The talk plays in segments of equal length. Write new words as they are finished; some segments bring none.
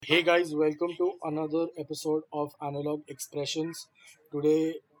Hey guys, welcome to another episode of Analog Expressions.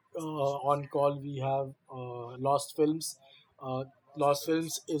 Today on call we have Lost Films. Uh, Lost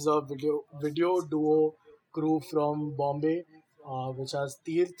Films is a video duo crew from Bombay, which has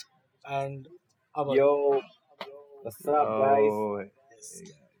Teerth and Avan. Yo, what's up, guys? Oh, Yes. hey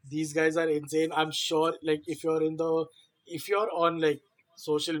guys. These guys are insane. I'm sure, like, if you're on like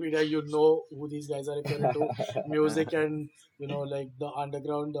social media, you know who these guys are. If you're into music and like the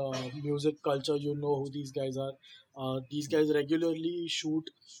underground music culture, you know who these guys are. These guys regularly shoot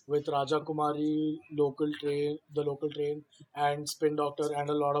with Raja Kumari, local train, and Spin Doctor, and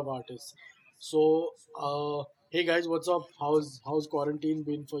a lot of artists. So, hey guys, what's up? How's quarantine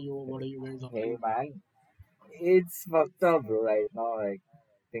been for you? What are you guys up Hey, to? man, it's fucked up, bro. Right now, like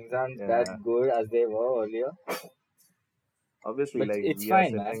things aren't that Yeah, good as they were earlier, obviously, but like it's we are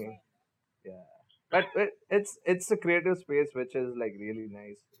fine, man. sitting. Yeah, but it's a creative space which is like really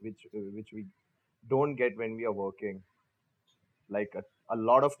nice, which we don't get when we are working. Like a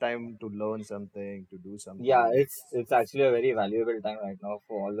lot of time to learn something, to do Yeah, something. it's actually a very valuable time right now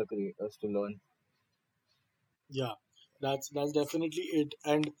for all the creators to learn. Yeah, that's definitely it.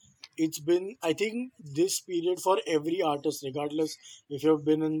 And it's been, I think, this period for every artist, regardless if you've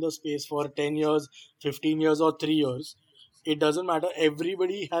been in the space for 10 years, 15 years, or 3 years, it doesn't matter.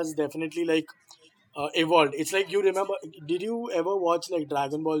 Everybody has definitely like evolved. It's like, you remember, did you ever watch like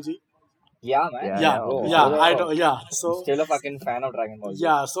Dragon Ball Z? Yeah, man, Yeah, Yeah, yeah, bro. yeah, obviously. I know. Yeah, I'm so still a fucking fan of Dragon Ball Z.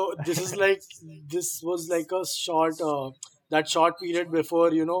 yeah, so this was like a short that short period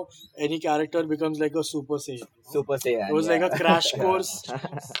before any character becomes like a Super Saiyan. Super It Saiyan, was like yeah. a crash Yeah, course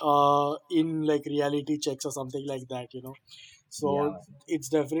in like reality checks or something like that. Yeah, So man. it's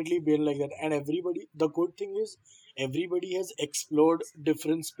definitely been like that. And everybody, the good thing is, everybody has explored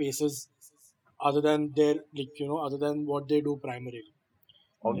different spaces other than their, like, other than what they do primarily.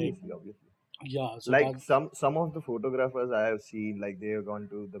 Like, obviously, obviously. yeah, so Like that, some of the photographers I have seen, like they have gone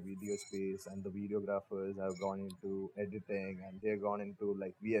to the video space, and the videographers have gone into editing, and they've gone into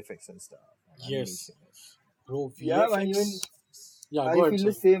like VFX and stuff and yes, animation. bro, Yeah, man. Even VFX. Yeah, I go ahead, feel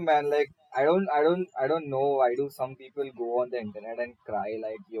the sorry. same, man. Like I don't know. Why do some people go on the internet and cry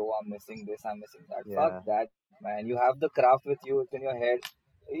like, "Yo, I'm missing this, I'm missing that." Fuck Yeah, that, man. You have the craft with you. It's in your head.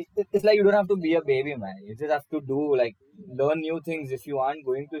 It's like you don't have to be a baby, man. You just have to do like learn new things. If you aren't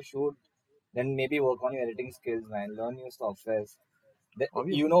going to shoot, then maybe work on your editing skills, man. Learn new softwares. You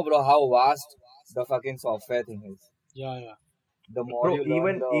obviously. know, bro, how vast the fucking software thing is. Yeah, yeah. The more Bro, you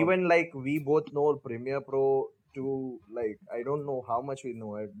learn, the even like we both know Premiere Pro to like I don't know how much we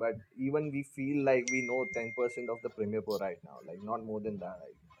know it, but even we feel like we know 10% of the Premiere Pro right now. Like not more than that.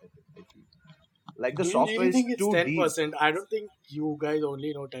 I feel like the Do you software really is think it's too deep. 10%? I don't think you guys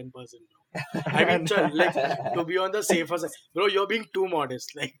only know 10%, bro. I mean, And chal, like, to be on the safer side, bro, you're being too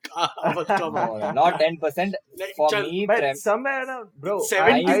modest. Like, but come on. no, no, not 10%. Like, For chal, me, but somewhere around, bro,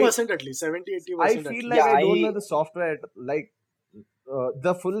 I I 70% at least, 70, eighty I percent at feel like yeah, least. I don't know I the software. Like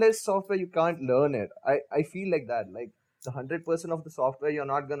the fullest software, you can't learn it. I feel like that. Like the 100% of the software, you're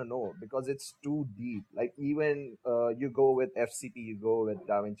not gonna know because it's too deep. Like even you go with FCP, you go with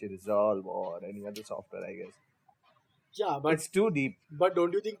DaVinci Resolve or any other software. I guess Yeah, it's too deep. but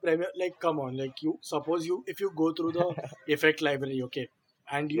don't you think Premiere, like, come on, like, you suppose if you go through the effect library, okay,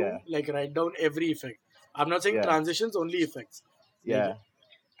 and you Yeah, like write down every effect. I'm not saying yeah, transitions, only effects. Like, yeah.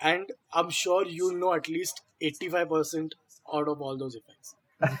 and I'm sure you know at least 85% out of all those effects.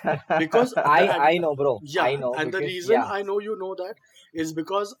 Because I know, bro. yeah, I know and the because reason yeah, I know you know that is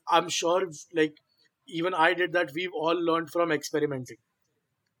because I'm sure, like, even I did that. We've all learned from experimenting.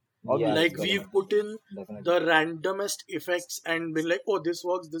 yes, Like, Obviously, we've definitely, obviously. put in definitely, the randomest effects and been like, oh, this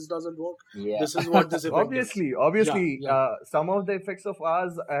works, this doesn't work, yeah, this is what this effect does. Obviously, Yeah, obviously, yeah, some of the effects of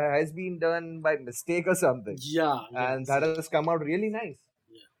ours has been done by mistake or something, yeah, yeah, and that see, has come out really nice.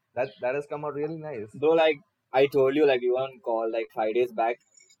 yeah, That has come out really nice. bro. Like I told you, like you were on call like 5 days back,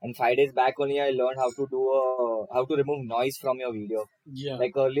 and 5 days back only I learned how to remove noise from your video. yeah,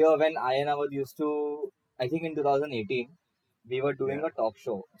 Like earlier when I and I was used to, I think in 2018, we were doing Yeah, a talk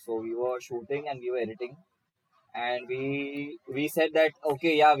show, so we were shooting and we were editing, and we said that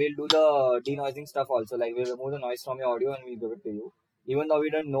okay, yeah, we'll do the denoising stuff also, like we'll remove the noise from your audio and we'll give it to you, even though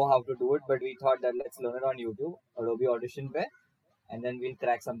we didn't know how to do it, but we thought that let's learn it on YouTube, Adobe Audition पे, and then we'll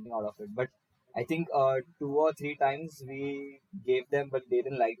crack something out of it. But I think 2 or 3 times we gave them, but they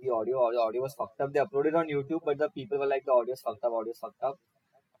didn't like the audio, or the audio was fucked up. They uploaded on YouTube, but the people were like, the audio's fucked up, audio's fucked up.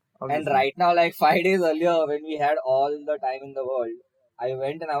 And obviously. right now, like 5 days earlier, when we had all the time in the world, I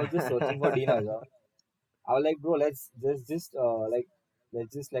went and I was just searching for denoiser. I was like, bro, let's just like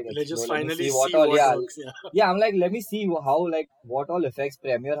let's just like Let's just explore. Let me finally see what see all. what Yeah, works. Yeah. yeah. I'm like, let me see how like what all effects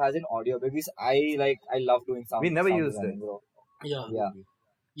Premiere has in audio because I love doing We never sound used it designing, bro. Yeah. Yeah, completely. I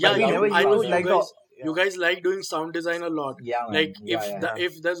Yeah, But we love never you. doing I sound know used you like designing. the guys. You yeah. guys like doing sound design a lot. Yeah, Like man. Yeah, yeah. Yeah.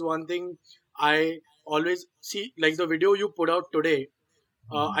 if there's one thing I always see, like the video you put out today.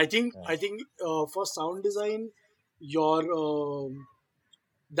 Hmm. Yeah. I think for sound design, your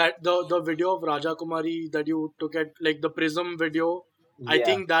that the video of Raja Kumari that you took at like the Prism video. I Yeah,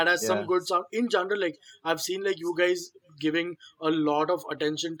 think that has some Yeah. good sound. In general, like I've seen like you guys giving a lot of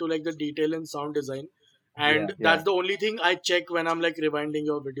attention to like the detail in sound design, yeah. and Yeah. that's the only thing I check when I'm like rewinding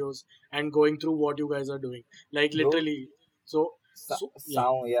your videos and going through what you guys are doing. Like Bro, literally. So yeah.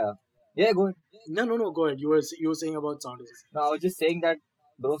 sound. Yeah, yeah. Good. No. Go ahead. You were saying about sound design. No, I was just saying that,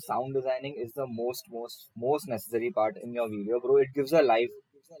 bro. Sound designing is the most necessary part in your video, bro. It gives a life,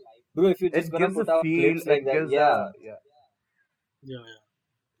 bro. If you're just It gonna gives a put out feel. clips like It that, gives yeah. a yeah. Yeah.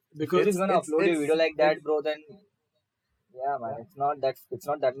 If you're Because just gonna upload a video like It that, bro, then yeah, man, yeah. it's not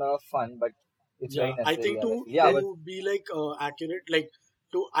that much of fun, but it's yeah, very I necessary. think Yeah, like yeah, but to be like accurate, like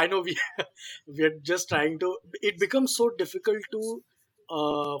to I know we we're just trying to. It becomes so difficult to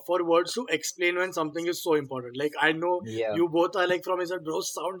for words to explain when something is so important. Like I know yeah, you both are like from his bro,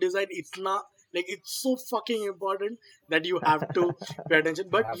 sound design. It's not like it's so fucking important that you have to pay attention.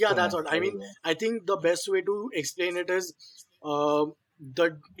 you But have yeah, to that's what I master it, mean. bro. I think the best way to explain it is.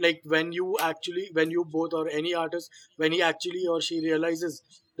 The like when you both or any artist when he actually or she realizes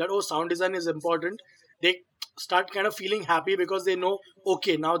that oh sound design is important, they start kind of feeling happy because they know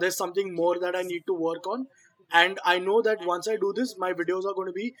okay now there's something more that I need to work on, and I know that once I do this my videos are going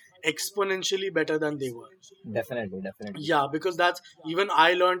to be exponentially better than they were. Definitely, definitely. Yeah, because that's even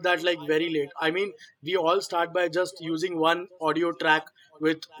I learned that like very late. I mean, we all start by just using one audio track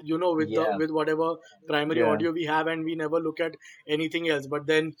with Yeah, with whatever primary Yeah. audio we have, and we never look at anything else. But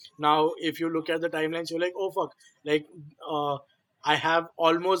then now, if you look at the timelines, you're like, oh fuck, like uh, I have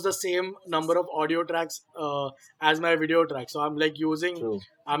almost the same number of audio tracks as my video track. So true.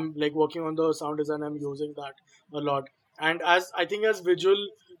 I'm like working on the sound design. I'm using that a lot, and as I think as visual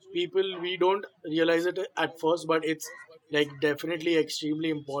people we don't realize it at first, but it's like definitely extremely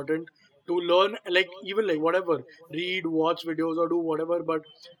important to learn like even like whatever read watch videos or do whatever, but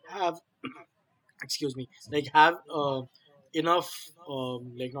have excuse me like have enough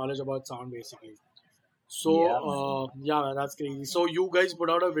like knowledge about sound basically. So Yeah, man. yeah, that's crazy. So you guys put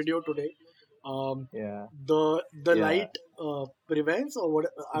out a video today. um Yeah. the Yeah. light prevents or what?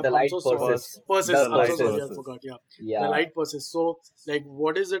 The I'm light so sorry. Pers- persists. Persists. The the I'm so light sorry. I persists. versus. forgot. Yeah, the Yeah. light persists. So like,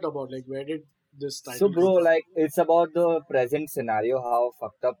 what is it about? Like, where did this So, title bro, come from? like, it's about the present scenario, how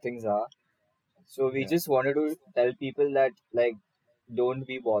fucked up things are. So, we Yeah. just wanted to tell people that, like, don't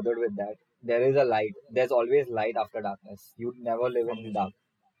be bothered with that. There is a light. There's always light after darkness. You never live in dark.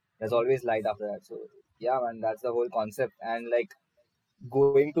 There's always light after that. So, yeah, man, that's the whole concept. And, like,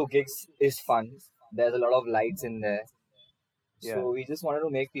 going to gigs is fun. There's a lot of lights in there. Yeah. So, we just wanted to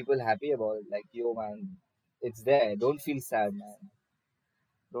make people happy about it. Like, yo, man, it's there. Don't feel sad, man.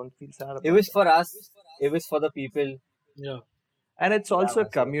 Don't feel sad It about was that. for us. It was for the people. Yeah, And it's Yeah, also a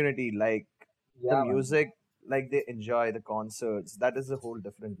man. So, community. Like the yeah, man. music, like they enjoy the concerts. That is a whole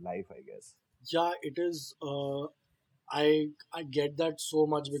different life, I guess. yeah, it is. I get that so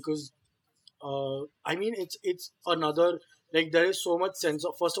much because I mean it's another like there is so much sense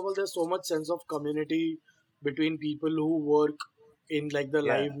of first of all there's so much sense of community between people who work in like the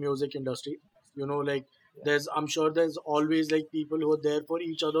Yeah. live music industry. Like Yeah. there's I'm sure there's always like people who are there for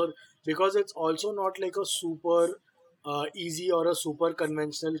each other because it's also not like a super easy or a super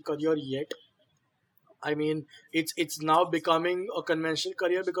conventional career yet. I mean, it's now becoming a conventional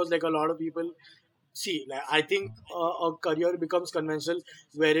career because like a lot of people see like I think a career becomes conventional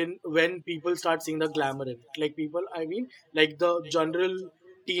wherein when people start seeing the glamour in it, like people I mean like the general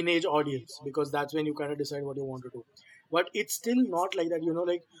teenage audience, because that's when you kind of decide what you want to do. But it's still not like that,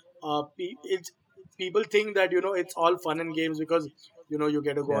 like it's people think that it's all fun and games because you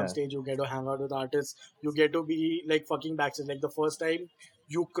get to go on Yeah. stage, you get to hang out with artists, you get to be like fucking backstage. Like the first time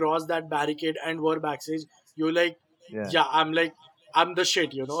you cross that barricade and were backstage, you're like, Yeah. yeah, I'm the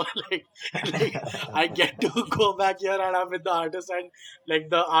shit, like like I get to go back here and I'm with the artist, and like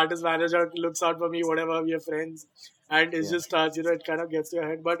the artist manager looks out for me, whatever, we are friends, and it Yeah. just starts, it kind of gets to your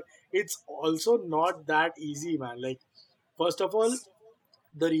head. But it's also not that easy, man. Like, first of all,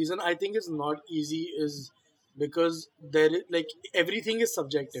 the reason I think it's not easy is because there is like everything is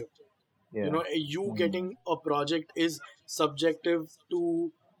subjective. Yeah. You Hmm. getting a project is subjective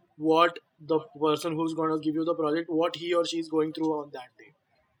to what the person who's going to give you the project, what he or she is going through on that day.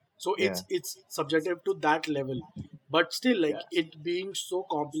 So Yeah. it's subjective to that level, but still, like, Yeah. it being so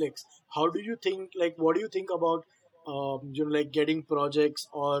complex, how do you think, like, what do you think about like getting projects,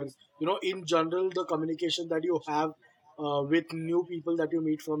 or in general the communication that you have with new people that you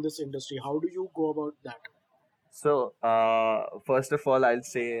meet from this industry? How do you go about that? So, first of all, I'll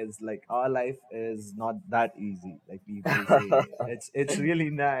say is like our life is not that easy. Like people say, it's really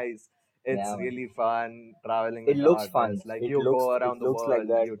nice. It's Yeah, man. really fun traveling It with the looks fun. artists. Like It you looks go it around the looks like world,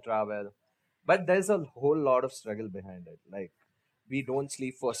 that. you travel, but there's a whole lot of struggle behind it. Like we don't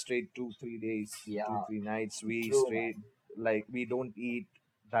sleep for straight 2 3 days, two Yeah, three nights. We true, man. straight like we don't eat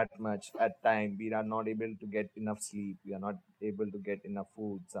that much at time. We are not able to get enough sleep. We are not able to get enough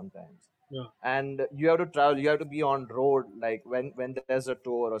food sometimes, Yeah, and you have to travel, you have to be on road. Like when there's a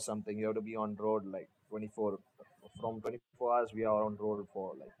tour or something, you have to be on road like 24, from 24 hours we are on road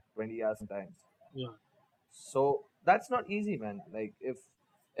for like 20 hours sometimes. yeah, So that's not easy, man. Like if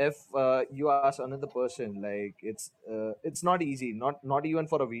you ask another person, like it's not easy, not even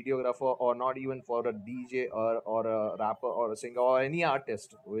for a videographer, or not even for a DJ, or a rapper or a singer or any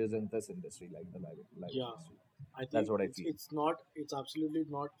artist who is in this industry, like the live yeah. industry. I That's think what I it's feel. it's not it's absolutely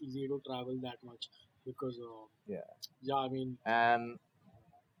not easy to travel that much, because Yeah. yeah, I mean,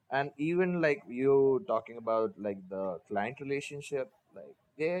 And even like you talking about like the client relationship, like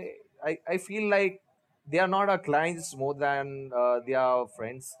I feel like they are not our clients more than they are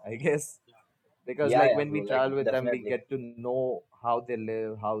friends, I guess. Because Yeah, like yeah, when bro. we Like travel with them, we definitely. get to know how they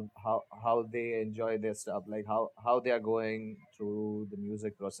live, how they enjoy their stuff, like how they are going through the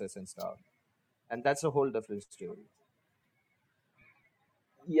music process and stuff. And that's a whole different story.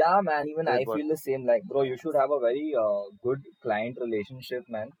 Yeah, man. Even That I what feel the same. Like, bro, you should have a very good client relationship,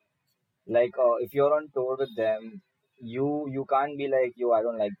 man. Like, if you're on tour with them, you can't be like, yo, I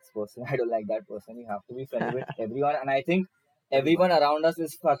don't like this person, I don't like that person. You have to be friendly with everyone, and I think everyone. everyone around us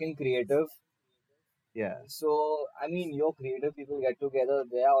is fucking creative. Yeah. So, I mean, your creative people get together,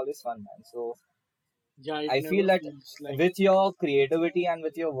 they are always fun, man. So, yeah, it I feel never that feels like. with your creativity and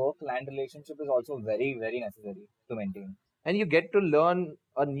with your work, client relationship is also very, very necessary to maintain. And you get to learn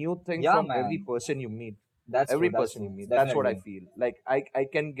a new thing Yeah, from every man. person you meet. That's true. Every That's person you true. meet, that's what I Definitely. feel like. I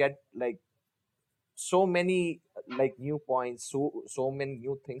can get like so many like new points, so many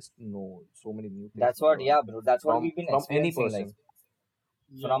new things to know, so many new things That's to what, learn yeah, bro. That's what from we've been from any experiencing. Like, person.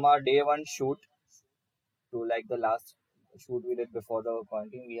 Yeah, from our day one shoot to like the last shoot we did before the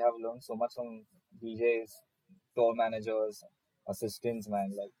quarantine, we have learned so much from DJs, tour managers, assistants,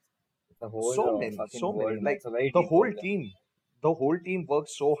 man. Like, the whole fucking So world, many, man. like It's a very the deep whole world. team, the whole team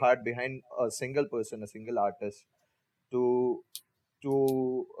works so hard behind a single person, a single artist, to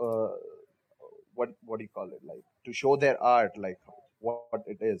to what do you call it, like to show their art, like what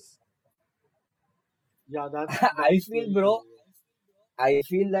it is. yeah, that's I that's feel, very bro, true. I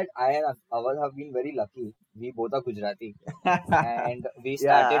feel that I and Awal have been very lucky. We both are Gujarati, and we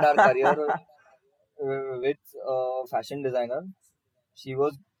started Yeah. our career with a fashion designer. She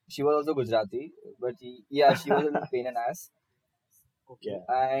was she was also Gujarati, but yeah, she was a little pain in ass. Okay. Yeah.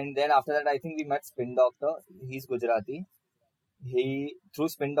 And then after that, I think we met Spin Doctor. He's Gujarati. He through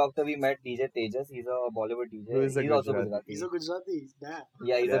Spin Doctor we met DJ Tejas. He's a Bollywood Who DJ. is a He's also Gujarati? He's a Gujarati. Gujarati. Damn.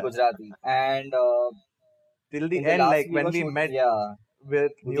 Yeah, he's a Yeah. Gujarati. And Till the in the end, last like we when were we shoot, met yeah,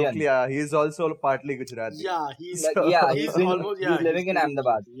 with Udayan. Nuclear, he's also partly Gujarati. Yeah, he's Like yeah, So he's he's been almost, he's yeah, he's living in pretty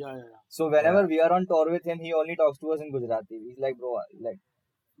Ahmedabad. Gujarati. Yeah, yeah, So yeah. whenever we are on tour with him, he only talks to us in Gujarati. He's like, bro, like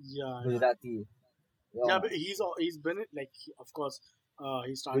yeah, yeah, Gujarati. Yo, yeah. But man. he's been like, of course,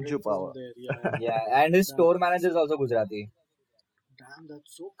 he started Guju from power. there. Yeah, yeah. Yeah, and his Damn, store manager is also Gujarati. damn,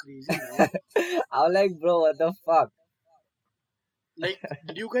 that's so crazy, bro. I'm like, bro, what the fuck? Like,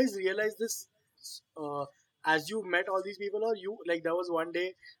 did you guys realize this uh, as you met all these people, or you like there was one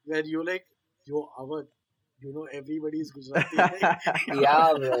day where you like, yo, Avad, everybody is Gujarati. Like,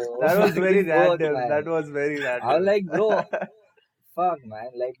 Yeah, bro. That was very We both, random. That man. was very I was random. like, bro, fuck,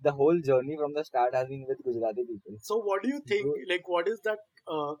 man. Like, the whole journey from the start has been with Gujarati people. so what do you think? Bro, Like, what is that?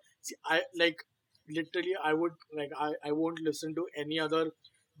 See, I like literally, I would like, I won't listen to any other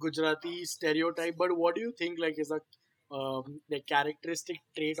Gujarati stereotype. But what do you think? Like, is a like characteristic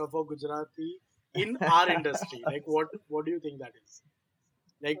trait of a Gujarati in our industry? Like, what do you think that is?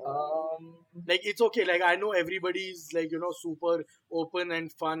 Like, um, it's okay. Like, I know everybody's like super open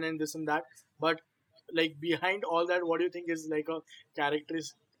and fun and this and that, but like behind all that, what do you think is like a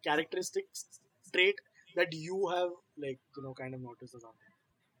characteristic trait that you have, like, kind of noticed or something?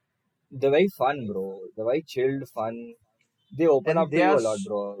 they're very fun, bro. They're very chilled, fun. They open And up to they you are, a lot,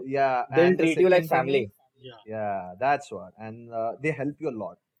 bro. yeah. They'll And the treat you like second thing is, family. Yeah, yeah, that's what. And they help you a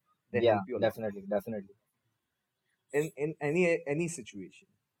lot. They help Yeah, you a lot definitely, definitely. in any situation.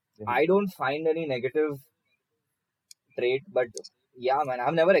 I don't find any negative trait, but yeah, man,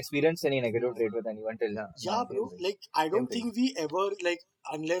 I've never experienced any negative trait with anyone till Yeah, now. Same bro. thing. Like, I Same don't thing. think we ever, like,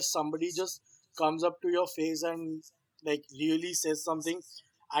 unless somebody just comes up to your face and, like, really says something.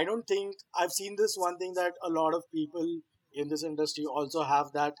 I don't think I've seen this one thing that a lot of people in this industry also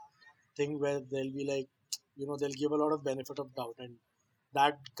have that thing where they'll be like, they'll give a lot of benefit of doubt, and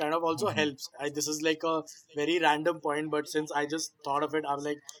that kind of also Mhm. helps. This is like a very random point, but since I just thought of it, I'm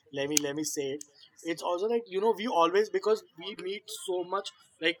like, let me say it. It's also like, we always, because we meet so much,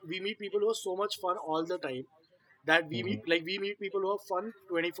 like, we meet people who are so much fun all the time, that Mhm. we meet people who are fun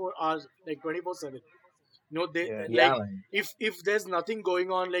 24 hours, like 24/7. They, Yeah. like, Yeah, man. if there's nothing going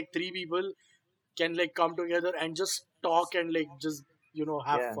on, like, three people can, like, come together and just talk and, like, just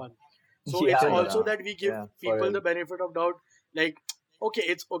have Yeah. fun. So it's Yeah, Chill yeah, also around. that we give Yeah. for people real. the benefit of doubt, like, okay,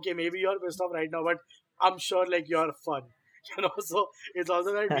 it's okay, maybe you're pissed off right now, but I'm sure, like, you're fun. So it's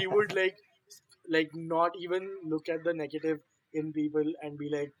also that we would, like not even look at the negative in people and be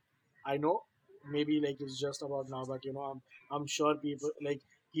like, I know, maybe, like, it's just about now, but I'm sure people, like,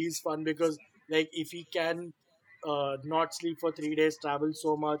 he's fun because, like, if he can not sleep for 3 days, travel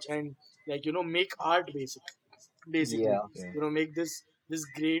so much, and, like, make art, basically, Yeah, Yeah. make this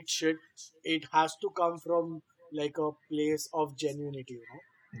great shit. It has to come from, like, a place of genuinity,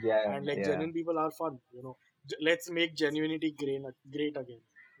 yeah, and, like, Yeah. genuine people are fun. Let's make genuinity great again.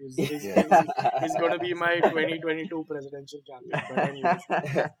 is is Yeah. is, is going to be my 2022 presidential campaign. But anyways,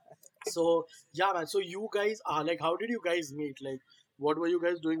 yeah. so yeah, man. So you guys are, like, how did you guys meet? Like, what were you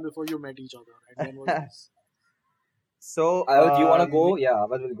guys doing before you met each other, and when was this? So, Do you wanna go? Yeah,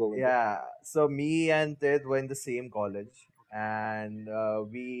 what will go with it? yeah. So me and Ted were in the same college, and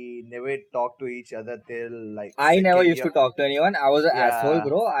we never talked to each other till like I never second used year. to talk to anyone. I was an asshole, Yeah.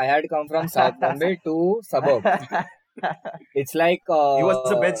 bro. I had come from South Bombay to suburb. It's like He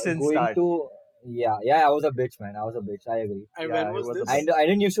was a bitch since going start. to yeah. I was a bitch, man. I was a bitch. I agree. And when Yeah, he was was a this? bitch. I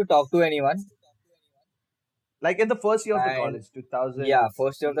didn't used to talk to anyone, Like in the first year of the and college, yeah,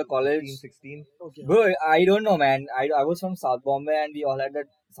 first year of the 2015, college, 15, 16. Okay, bro. I don't know, man. I was from South Bombay, and we all had that.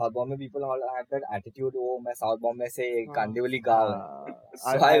 South Bombay people all had that attitude. Oh, मैं South Bombay से Kandivali गाँव है. Uh,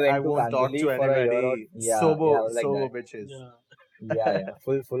 So I I went to won't talk Kandivali to for a year or anybody. yeah. I was like Sober that. bitches. yeah. Yeah.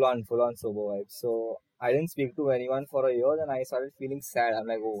 Full on sober vibes. So I didn't speak to anyone for a year. Then I started feeling sad. I'm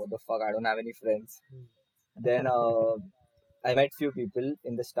like, oh, what the fuck? I don't have any friends. Then I met few people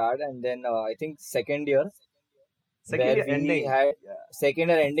in the start, and then I think second year Second where year we ending. had Yeah. second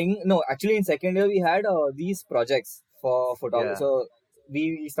year ending. No, actually in second year we had these projects for photography. Yeah. So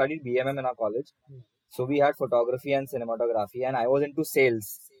we studied BMM in our college. Hmm. So we had photography and cinematography, and I was into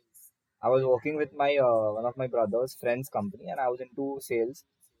sales. I was working with my one of my brother's friends' company, and I was into sales.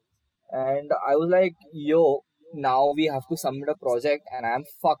 And I was like, yo, now we have to submit a project, and I'm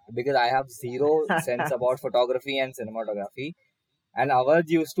fucked because I have zero sense about photography and cinematography. And Awadh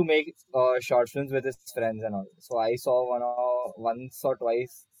used to make short films with his friends and all. So I saw once or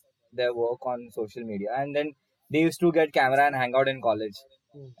twice their work on social media, and then they used to get camera and hang out in college,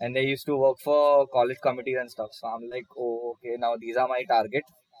 Hmm. and they used to work for college committees and stuff. So I'm like, oh, okay, now these are my target.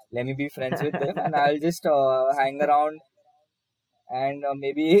 Let me be friends with them, and I'll just hang around, and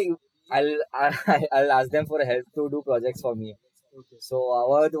maybe I'll ask them for help to do projects for me. Okay. So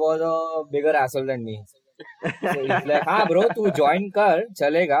Awadh was a bigger asshole than me. So he's like, हाँ bro, तू join कर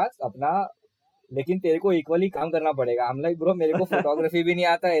चलेगा अपना, लेकिन तेरे को equally काम करना पड़ेगा. I'm like, bro, मेरे को फोटोग्राफी भी नहीं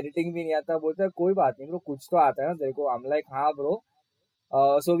आता, एडिटिंग भी नहीं आता. बोलता है कोई बात नहीं bro, कुछ तो आता है ना तेरे को. I'm like, हाँ bro.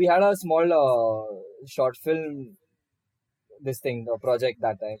 So we had a small short film, this thing, the project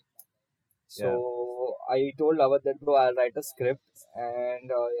that time. Yeah. So I told Awadh that bro, I'll write a script and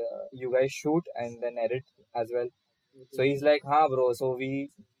you guys shoot and then edit as well. So he's like, हाँ bro. So we,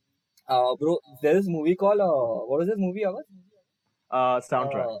 bro, there's this movie called what was this movie, Awadh?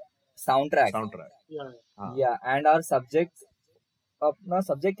 Soundtrack. Soundtrack. Soundtrack. Yeah. Uh, Yeah, and our subject, अपना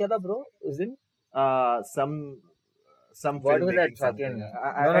subject क्या था bro? Is it some what was that filmmaking fucking? something. No,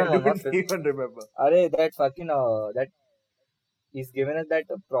 I not don't film. even remember. अरे that fucking that he's given us that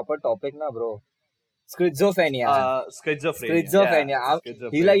proper topic na bro. Schizophrenia. Schizophrenia. Yeah,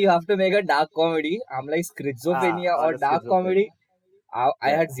 Schizophrenia. He's like, schizophrenia. you have to make a dark comedy. I'm like, schizophrenia On or a dark comedy? schizophrenia. I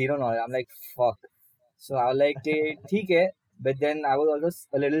Yeah. had zero knowledge. I'm like, fuck. So I was like, ठीक है. But then I was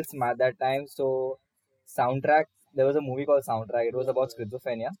also a little smart that time. So soundtrack, there was a movie called Soundtrack. It was about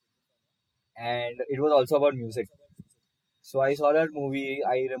schizophrenia, and it was also about music. So I saw that movie.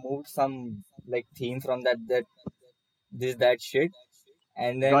 I removed some like theme from that shit,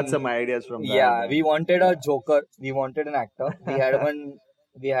 and Got then some ideas from that. yeah, we And wanted a yeah. Joker. We wanted an actor.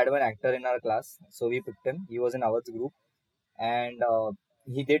 We had one actor in our class, so we picked him. He was in our group, and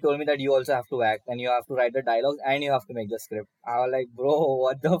they told me that you also have to act and you have to write the dialogues and you have to make the script. I was like, bro,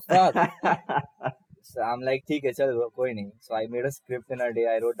 what the fuck? So I'm like, ठीक है चल bro, कोई नहीं. So I made a script in a day.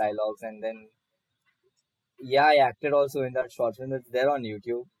 I wrote dialogues and then yeah, I acted also in that short film. It's there on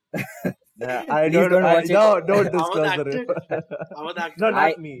YouTube. Yeah, I Please don't watch it. no, don't I was disclose the acted. review. I was acted. No, I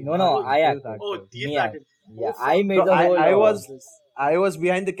not me. no not me. I This acted. Oh, actor. Deep Me acted. yeah, Oh, I fuck. made No, the whole. I What was is this? I was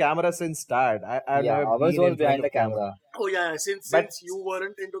behind the camera since start. I've Yeah, never I was been in front behind of the camera. Oh yeah, since But you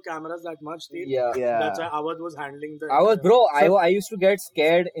weren't into cameras that much, Steve, Yeah, that's yeah, why Awad was handling the I was entire. bro. so I used to get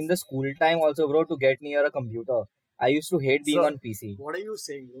scared in the school time also, bro, to get near a computer. I used to hate being so on PC. What are you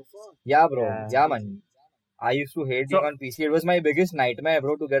saying, bro? Fuck. Yeah, bro. yeah. Yeah, man. I used to hate being So on PC. It was my biggest nightmare,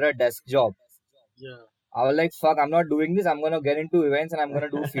 bro, to get a desk job. Yeah. I was like, fuck, I'm not doing this. I'm gonna get into events and I'm gonna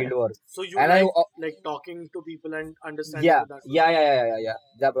do field work. So you And I, like talking to people and understanding yeah, that way.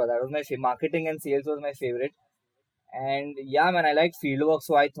 yeah, bro. That was my marketing and sales was my favorite. And yeah, man, I like field work,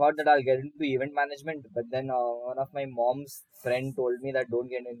 so I thought that I'll get into event management. But then one of my mom's friend told me that don't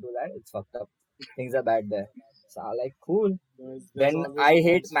get into that. It's fucked up. Things are bad there. So I was like, cool. There's Then always I a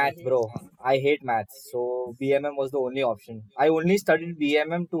hate mom's math, friend. bro. I hate maths. So BMM was the only option. I only studied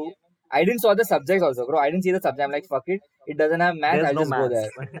BMM too. I didn't saw the subjects also, bro. I didn't see the subject. I'm like, fuck it. It doesn't have math. there's I'll no just go there.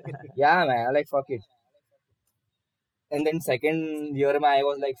 maths. Yeah, man. I like, fuck it. And then second year, man, I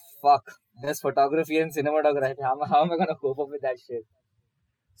was like, fuck. There's photography and cinematography. How am I gonna cope up with that shit?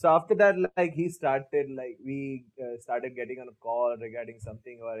 So after that, like he started, like we started getting on a call regarding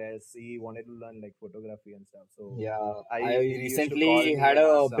something, or else he wanted to learn like photography and stuff. So Yeah, I I he used to call recently me had and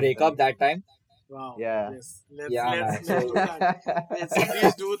a ask breakup something. that time. Wow. Yeah. Yes. Yeah, man. Let's So do that.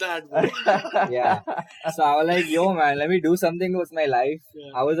 Please do that, bro. yeah, so I was like, yo, man, let me do something with my life.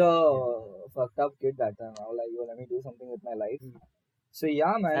 Yeah. I was a fucked up kid that time. I was like, yo, let me do something with my life. So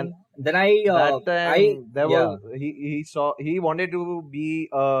yeah, man. And Then I that time there yeah, was he wanted to be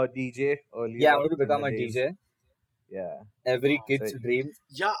a DJ earlier yeah, I wanted to in become the a days. DJ. Yeah. Every Wow. So kid's dream.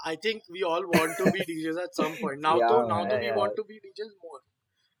 Yeah, I think we all want to be DJs at some point. Now, Yeah, though, man. we yeah. want to be DJs more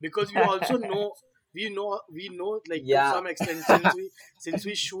because we also know like to Yeah, some extent since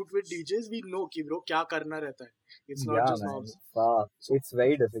we shoot with DJs, we know कि bro क्या करना रहता है. It's not yeah, just man. knobs. Fuck, So it's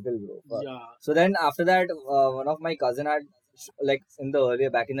very difficult, bro. Fuck. yeah, So then after that, one of my cousin had like in the earlier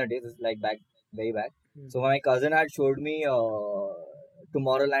back in the days, it's like back way back. So my cousin had showed me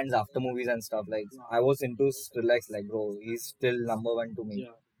Tomorrowland's after movies and stuff. Like I was into Skrillex, like bro, he's still number one to me.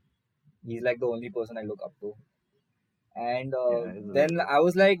 yeah, He's like the only person I look up to. And Yeah, it's then okay. I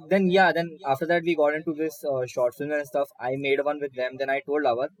was like, then after that we got into this short film and stuff. I made one with them. Then I told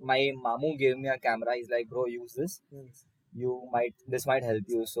my mamu gave me a camera. He's like, bro, use this. This might help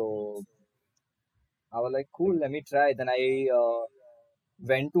you. So I was like, cool, let me try. Then I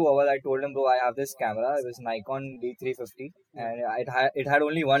went to I told him, bro, I have this camera. It was Nikon D350, and it had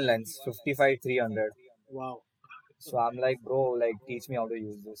only one lens, 55 300. wow, So I'm like, bro, like teach me how to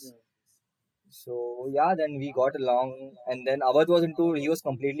use this. yeah, So yeah, then we got along, and then Awadh he was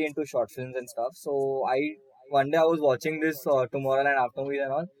completely into short films and stuff. So one day I was watching this Tomorrowland After Movies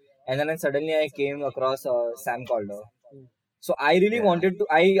and all, and then suddenly I came across Sam Calder. So I really Yeah. wanted to.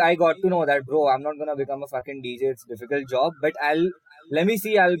 I got to know that, bro, I'm not gonna become a fucking DJ. It's a difficult job, but let me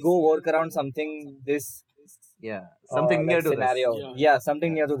see. I'll go work around something this Yeah. Something near like to this. scenario. Yeah. Yeah,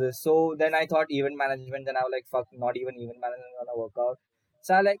 something Yeah. near to this. So then I thought event management. Then I was like, fuck, not even event management gonna work out.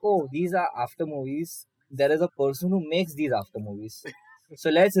 So I like, oh, these are after movies. There is a person who makes these after movies.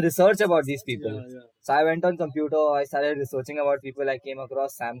 So let's research about these people. yeah. So I went on computer. I started researching about people. I came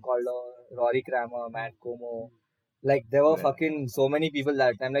across Sam Calder, Rory Kramer, Matt Como. Like there were Yeah. fucking so many people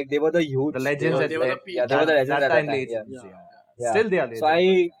that time. Like they were the youth. The legends were- at they were the that, peak. Yeah, they were the legends that at time that time. Yeah. legends. Yeah. Yeah. Still they are legends. So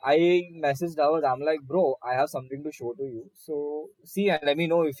I messaged Awad. I'm like, bro, I have something to show to you. So see and let me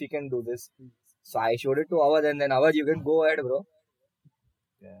know if you can do this. So I showed it to Awad, and then Awad, you can go ahead, bro.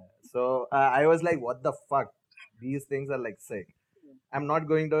 Yeah. So I was like, what the fuck? These things are like sick. I'm not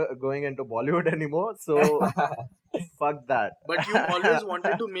going into Bollywood anymore. So fuck that. But you always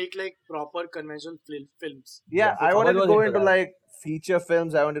wanted to make like proper conventional films. Yeah, so I wanted Awad to was go into into that. like feature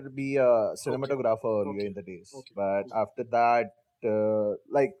films. I wanted to be a cinematographer earlier Okay. in the days. Okay. But after that,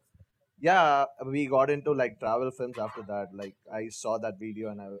 like, yeah, we got into like travel films after that. Like, I saw that video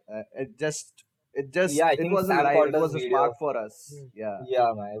and Yeah, I it think was a Sam light, it Calder's was a video. spark for us. Yeah,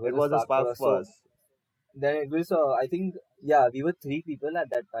 Yeah, man, it it was was a a spark spark for us. for So us. then it was, I think, yeah, we were three people at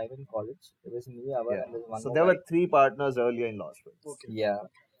that time in college. It was me, Awad, Yeah. and there's one So more there guy. were 3 partners earlier in Lost Films. Okay. Yeah.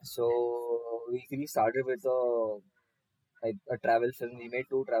 So we started with a travel film. We made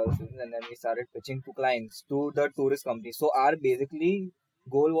 2 travel films, and then we started pitching to clients, to the tourist companies. So our basically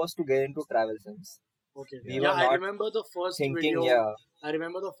goal was to get into travel films. Okay. We Yeah, were I not remember the first thinking, video. yeah, I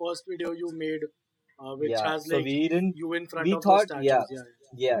remember the first video you made, which yeah. has So like we didn't. you in front We of those thought, yeah, statues.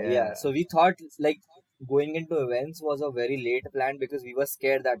 Yeah. yeah. Yeah. So we thought like going into events was a very late plan because we were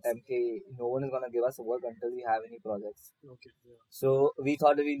scared that time. Okay, no one is gonna give us work until we have any projects. Okay. Yeah. So we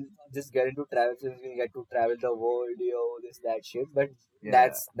thought we'll just get into travel films, we'll get to travel the world, this, that shit. But Yeah.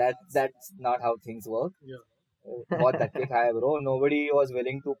 that's not how things work. Yeah. बहुत धक्के खाए bro. Nobody was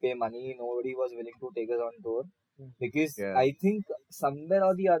willing to pay money. Nobody was willing to take us on tour because Yeah. I think somewhere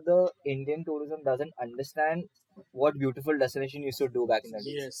or the other Indian tourism doesn't understand what beautiful destination you should do back in the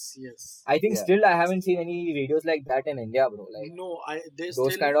day. Yes. Yes. I think Yeah. still I haven't seen any videos like that in India, bro. Like No, they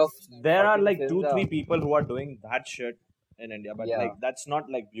those still. kind of There are fucking like films 2-3 are, people who are doing that shit in India, but Yeah. like that's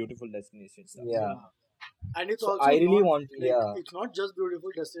not like beautiful destination stuff. yeah. Yeah. And it's So also I really not want, like yeah. it's not just beautiful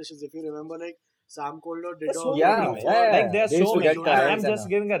destinations. If you remember, like Sam Kolder did There's a so Yeah, video many, for man. Like there are They so used to many. get Hyundai. I'm travels and just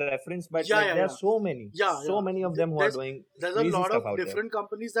giving a reference, but Yeah, like yeah, there yeah. are so many. Yeah, So yeah. many of them who are There's doing there's a crazy lot stuff of out there. different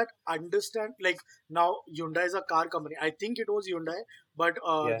companies that understand. Like now, Hyundai is a car company. I think it was Hyundai, but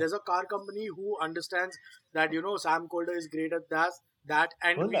Yeah. there's a car company who understands that Sam Kolder is great at that,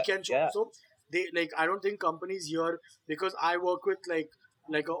 and we Hyundai, can show. yeah. So they like I don't think companies here, because I work with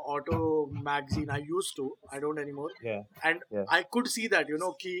like a auto magazine. I used to. I don't anymore. Yeah. And Yeah. I could see that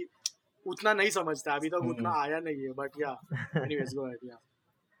कि उतना नहीं समझता अभी तक उतना Hmm. आया नहीं है. But yeah, anyways, go ahead. Yeah.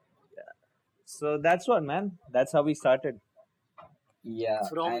 So that's what, man. That's how we started. Yeah.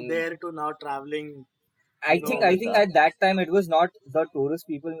 From And there to now traveling. I you think know, I with think that. at that time it was not the tourist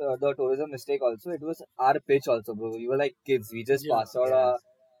people, the tourism mistake. Also, it was our pitch. Also, bro, we were like kids. We just Yeah. passed out.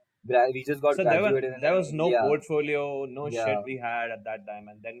 Yeah. We just got So graduated. there and was no yeah, portfolio, no Yeah. shit we had at that time,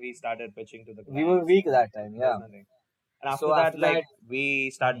 and then we started pitching to the we were clients. weak that time. There was Yeah. nothing. And after So that, after like that, we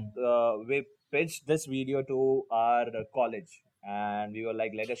started, we pitched this video to our college, and we were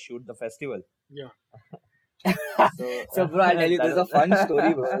like, let us shoot the festival. Yeah. so bro, I'll tell you, that there's a was- fun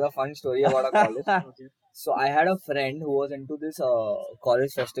story, bro. There's a fun story about a college. Okay. So I had a friend who was into this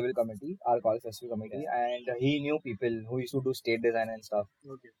college festival committee, our college festival committee, and he knew people who used to do state design and stuff.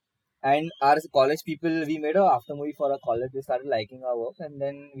 Okay. And our college people, we made a after movie for our college. They started liking our work, and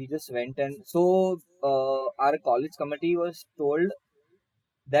then we just went. And so our college committee was told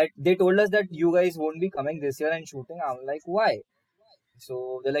that they told us that you guys won't be coming this year and shooting. I'm like, why?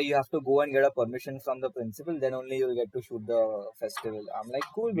 So they're like, you have to go and get a permission from the principal, then only you'll get to shoot the festival. I'm like,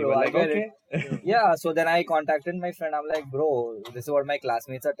 cool, we bro. were I like, get it. okay. Yeah, so then I contacted my friend. I'm like, bro, this is what my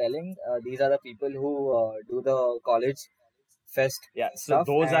classmates are telling. These are the people who do the college fest Yeah, so stuff.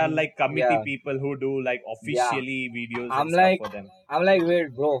 those are And like committee yeah, people who do like officially videos I'm and stuff like, for them. I'm like,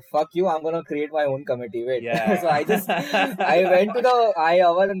 wait, bro, fuck you. I'm gonna create my own committee. Wait. Yeah. So I went to the,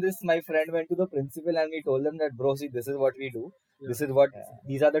 Avar and my friend went to the principal and we told them that, bro, see, this is what we do. Yeah. This is what, Yeah.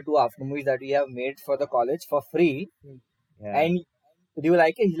 these are the 2 after movies that we have made for the college for free. Yeah. And they were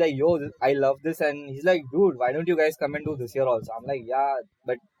like, he's like, yo, I love this. And he's like, dude, why don't you guys come and do this year also? I'm like, yeah,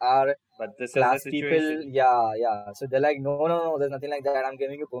 but our But this is class the people, situation. yeah. So they're like, no, there's nothing like that. I'm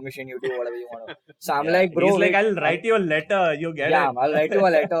giving you permission. You do whatever you want to. So I'm Yeah. like, bro, He's like, wait, I'll write you a letter. You get yeah, it. I'll write you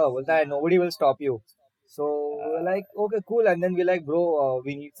a letter. Bolta hai, nobody will stop you. So we're like, okay, cool. And then we're like, bro,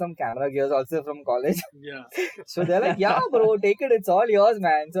 we need some camera gears also from college. Yeah. So they're like, yeah, bro, take it. It's all yours,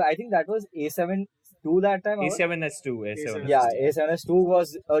 man. So I think that was A7II that time. Avar. A7S2. A7S2. Yeah, A7S2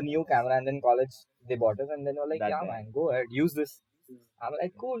 was a new camera, and then college they bought it, and then we're like, That yeah, time. man, go ahead, use this. I'm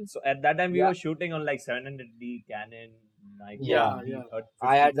like, cool. So at that time we Yeah. were shooting on like 700D Canon, Nikon. Yeah, yeah.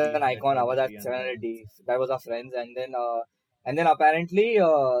 I had the 50D, Nikon, I was at 700D. That was our friends, and then apparently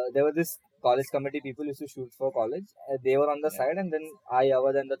there were this college committee people used to shoot for college. They were on the Yeah. side, and then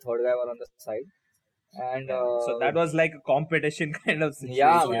Avar and the third guy were on the side. And So that was like a competition kind of situation.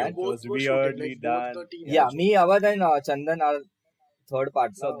 Yeah, So you man. It both was were shooting, weirdly like done. both the team. yeah, me, Avar, and Chandan, our third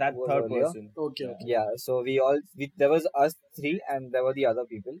partner. So that was third earlier. person. Okay. Yeah. Okay. Yeah, so there was us 3, and there were the other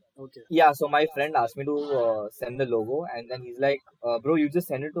people. Okay. Yeah, so my friend asked me to send the logo, and then he's like, bro, you just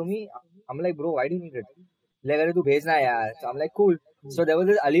send it to me. I'm like, bro, why do you need it? Like, अरे तू भेजना है यार. So I'm like, cool. So there was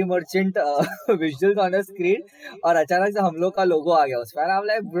this Ali Merchant visuals on the screen, और अचानक से हम लोग का logo आ गया उस पर. I'm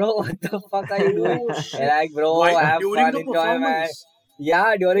like, bro, what the fuck are you doing? Oh shit. And like, bro, Why, have during fun, the enjoy, man. performance?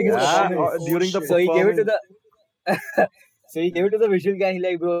 Yeah, during his Yeah, performance. during the So he gave it to performance. the so he gave it to the visual guy. He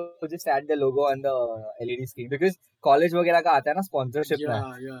like, bro, just add the logo on the LED screen because college वगैरह का आता है ना sponsorship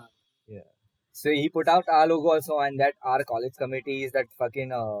में. Yeah. So he put out our logo also, and that our college committees, that fucking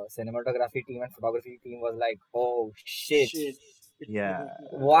cinematography team and photography team was like, oh shit. Yeah.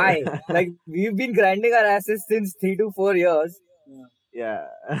 Why? Like we've been grinding our asses since 3 to 4 years, Yeah.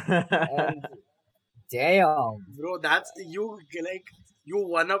 and damn. Bro, that's you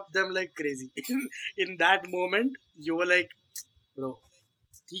one up them like crazy. In that moment, you were like, bro,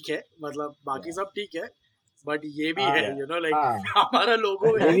 ठीक है, मतलब बाकी Yeah. सब ठीक है, but ये भी Ah, है, Yeah. you know, like ah, हमारा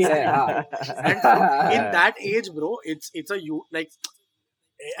logo ये है भी है, screen हाँ. पे. And for in that age, bro, it's a like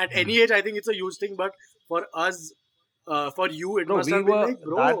at any age, I think it's a huge thing, but for us, for you, it Bro, must we have been were like,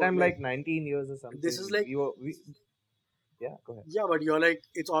 bro, that time like like 19 years or something. this is like, Yeah, go ahead. yeah, but you're like,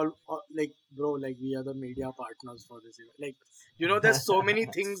 it's all like, bro, like we are the media partners for this event. Like, you know, there's so many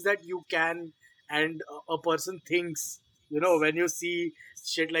things that you can and a person thinks, you know, when you see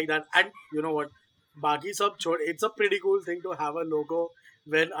shit like that. And you know what, Baki sab chhod, it's a pretty cool thing to have a logo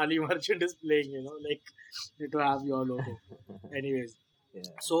when Ali Merchant is playing, you know, like to have your logo. Anyways, Yeah.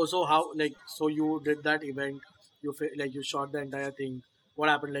 so how, like, so you did that event, like you shot the entire thing. What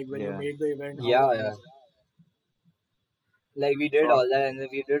happened, like when you Yeah. made the event, how Yeah, it yeah. was? Like we did So all that, and then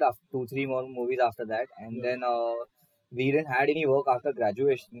we did 2, 3 more movies after that, and Yeah. then we didn't had any work after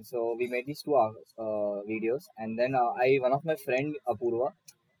graduation, so we made these two videos, and then one of my friend Apurva,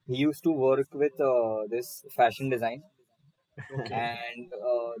 he used to work with this fashion design, Okay. and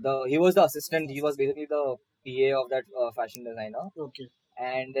he was the assistant. He was basically the PA of that fashion designer, Okay.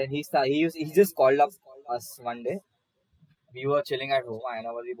 and then he just called up us one day. We were chilling at home. I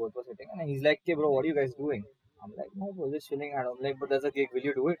know we both were sitting, and he's like, "Hey, bro, what are you guys doing?" I'm like, "No, bro, just chilling at home." Like, but there's a gig. Will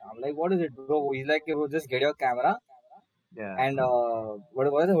you do it? I'm like, "What is it, bro?" He's like, "Hey, bro, just get your camera yeah. and what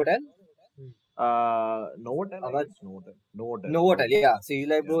is the hotel? Novotel, I About guess. Novotel. no hotel, yeah." So he's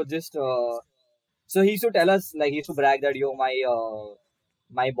like, Yeah. "Bro, just." So he used to tell us, like, he used to brag that, "Yo,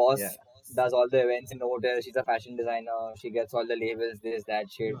 my boss Yeah. does all the events in the hotel. She's a fashion designer. She gets all the labels, this, that,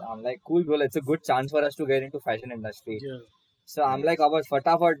 shit." Yeah. I'm like, "Cool, bro. It's a good chance for us to get into fashion industry." Yeah. So I'm like, about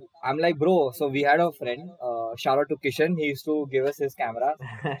fatafat. I'm like, bro. So we had a friend. Shout out to Kishan. He used to give us his camera.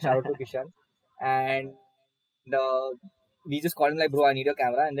 Shout out to Kishan. And we just called him like, bro, I need a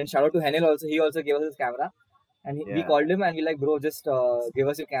camera. And then shout out to Henil also. He also gave us his camera. And we Yeah. called him and we like, bro, just give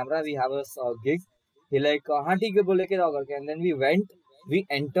us your camera. We have a gig. He like, हाँ ठीक है बोले के जाओ करके. And then we went. We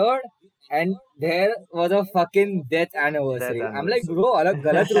entered. And there was a fucking death anniversary. I'm like, anniversary. bro, अलग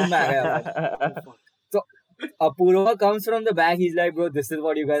गलत room में आ गया मैं. Oh, fuck. So Apurva comes from the back. He's like, bro, this is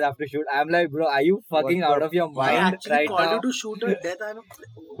what you guys have to shoot. I'm like, bro, are you fucking What the out of your He mind actually right called now? you to shoot a death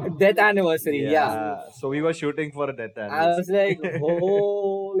anniversary. Death anniversary, yeah. Yeah. So we were shooting for a death I was anniversary. like,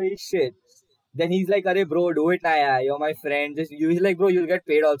 holy shit. Then he's like, "Arey bro, do it now, yeah. You're my friend. Just you." He's like, "Bro, you'll get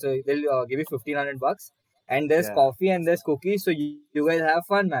paid also. They'll give you $1,500, and there's Yeah. coffee and there's cookies. So you guys have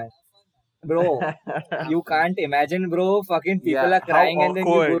fun, man." Bro, you can't imagine, bro. Fucking people Yeah, are crying, how and then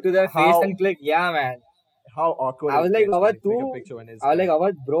you go awkward. to their face How and click, "Yeah, man." how awkward I was it like, gets when Awad, you take a tu, picture when it's I was like, crying.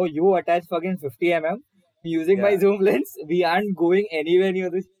 Awad, bro, you attach fucking 50 mm using my Yeah. zoom lens. We aren't going anywhere near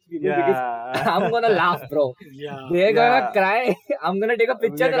these people because Yeah. I'm gonna laugh, bro. Yeah. They're gonna Yeah. cry. I'm gonna take a We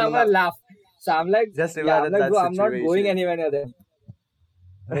picture are and I'm gonna gonna laugh. So I'm like, Just yeah, I'm imagine like, that bro, I'm not going situation. anywhere near them.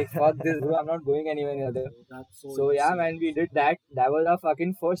 Like, fuck this, bro. I'm not going anywhere near them. That's so So yeah, insane. man, we did that. That was our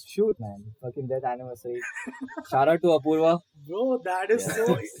fucking first shoot, man. Fucking death anniversary. Shout out to Apurva. Bro, that is Yeah.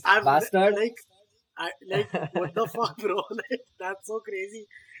 so. I've Bastard. like what the fuck, bro? Like that's so crazy.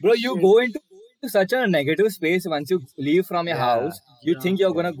 Bro, you Shit. go into such a negative space once you leave from your Yeah. house. You Yeah. think you're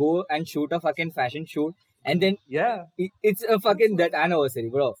Yeah. gonna go and shoot a fucking fashion shoot, and then Yeah. it's a fucking death anniversary,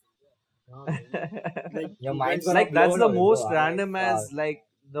 bro. Yeah, man. Like Your you mind's guys, gonna Like that's blown the away, bro. most I'm like, random fuck. as like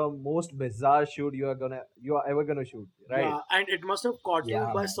the most bizarre shoot you are ever gonna shoot, right? yeah, and it must have caught you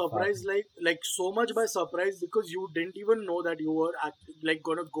Yeah, by man, surprise, like so much by surprise because you didn't even know that you were like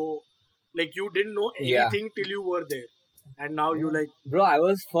gonna go, like you didn't know Yeah. anything till you were there, and now you like Bro, I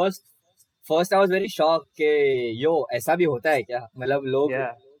was first I was very shocked कि yo ऐसा भी होता है क्या? मतलब लोग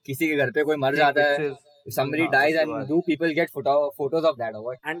Yeah. किसी के घर पे कोई मर Take जाता है, pictures. somebody हाँ, dies, उसके and बाद. do people get photos of that or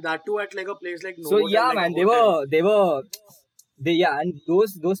what? and that too at like a place like So Novotel, yeah, like a man, hotel. and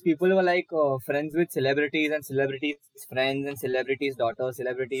those people were like friends with celebrities and celebrities friends and celebrities daughters,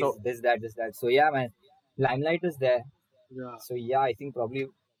 celebrities So- this that. So yeah, man, limelight is there. Yeah. So yeah, I think probably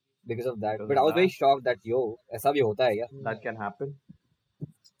because of that. Because But of I was very that. shocked that yo ऐसा भी होता है क्या? That can happen.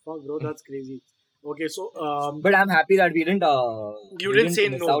 Fuck, bro, that's crazy. Okay, so But I'm happy that we didn't you didn't say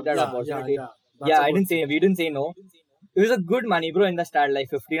miss no. out that Yeah, opportunity. yeah. That's Yeah, a I good didn't say we didn't say no. It was a good money, bro. In the start, like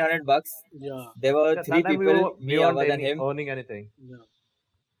 $1,500. Yeah, There were Yeah, three that time people, we me, weren't Awad, and him. earning anything. yeah.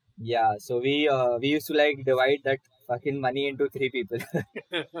 Yeah, so we used to like divide that fucking money into three people.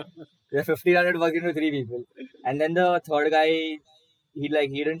 The $1,500 into three people, and then the third guy, he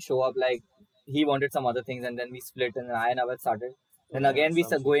didn't show up. Like he wanted some other things, and then we split, and I and Awad started. Then Yeah, again we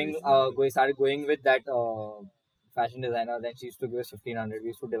some started going with that fashion designer. Then she used to give us 1,500. We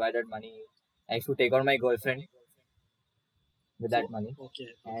used to divide that money. I used to take out my girlfriend. with So that money. okay.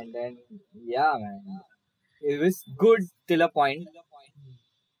 And then, yeah, man, it was good till a point.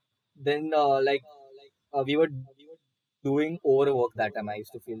 Then, we were doing overwork that time. I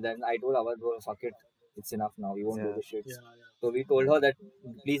used to feel that. I told our bro, fuck it, it's enough now. We won't do Yeah. this shit. Yeah, So we told her that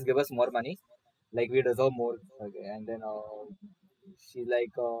please give us more money. Like we deserve more. Okay. And then she's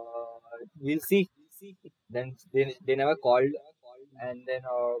like, we'll see. Then they never called. And then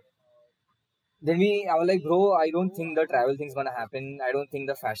I was like, bro, I don't think the travel thing's gonna happen. I don't think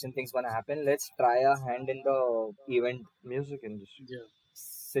the fashion thing's gonna happen. Let's try a hand in the event Music industry. yeah.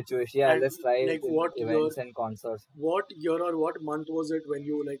 situation. Yeah, And let's try it like in events and concerts. what year or what month was it when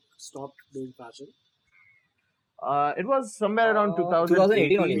you like stopped doing fashion? It was somewhere around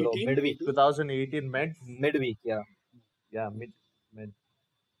 2018 only, 2018, bro. 18, Midweek. 18? 2018 Midweek, yeah. yeah, mid, Mid-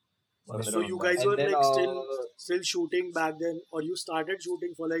 somewhere So around you that. guys And were then, like still shooting back then, or you started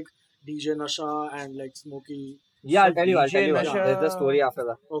shooting for like DJ Nasha and like Smokey? yeah, So I'll tell you. DJ Yeah. Nasha, There's the story after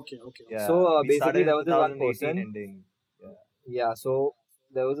that. Okay, okay, okay. yeah, So we basically, started there in was this one 2018 person. ending. Yeah. Yeah, so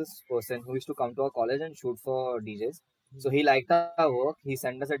there was this person who used to come to our college and shoot for DJs. So he liked our work. He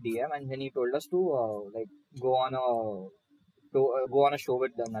sent us a DM and then he told us to like go on a go on a show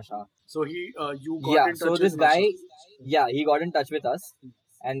with the Nasha. So you got Yeah, in so touch with this Nasha. guy, yeah, he got in touch with us,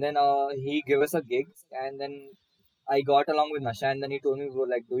 and then he gave us a gig, and then I got along with Nasha, and then he told me, bro,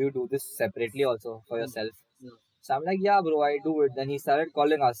 like, do you do this separately also for yourself? Yeah. So I'm like, yeah, bro, I do it. Then he started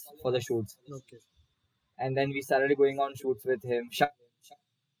calling us for the shoots, Okay. and then we started going on shoots with him. Shout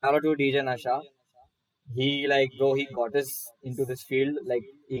out to DJ Nasha. He like, bro, he got us into this field. Like,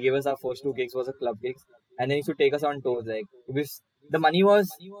 he gave us our first two gigs was a club gigs, and then he used to take us on tours. Like, it was the money was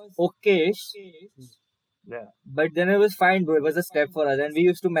okay, Yeah. but then it was fine, bro. It was a step for us, and we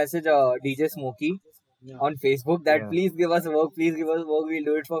used to message DJ Smokey Yeah. on Facebook that Yeah. please give us work, we'll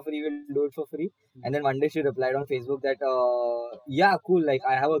do it for free, we'll do it for free. And then one day she replied on Facebook that yeah, cool, like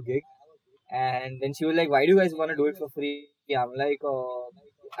I have a gig. And then she was like, why do you guys want to do it for free? I'm like,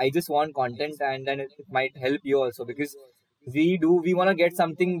 I just want content, and then it might help you also, because we want to get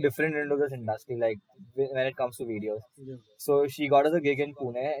something different into this industry, like when it comes to videos. Yeah. So she got us a gig in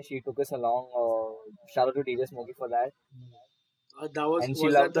Pune. She took us along. Shout out to DJ Smokey for that. That was And she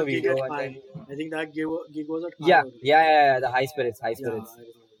was loved that the the gig video. at And High? then I think that gig was at High. yeah, Only. yeah, the High Spirits, Yeah, I remember.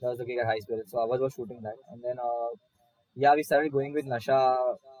 That was the gig at High Spirits. So I was shooting that, and then yeah, we started going with Nasha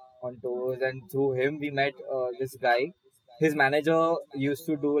on tours, and through him we met this guy. His manager used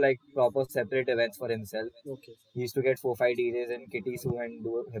to do like proper separate events for himself. Okay. He used to get 4-5 DJs and kitties who and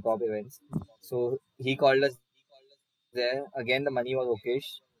do hip hop events. So he called us there. Again, the money was okayish.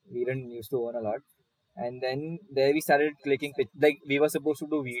 We didn't used to earn a lot. And then there we started clicking like we were supposed to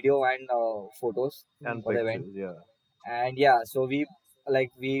do video and photos And for the event. pictures. Yeah. And yeah, so we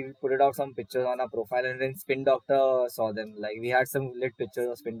put it out some pictures on our profile, and then Spin Doctor saw them. Like we had some lit pictures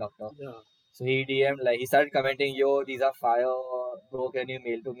of Spin Doctor. Yeah. So he DM'd, like he started commenting, yo, these are fire, bro, can you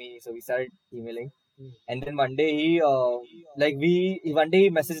mail to me? So we started emailing. And then one day one day he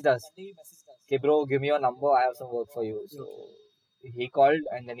messaged us, okay, bro, give me your number, I have some work for you. So he called,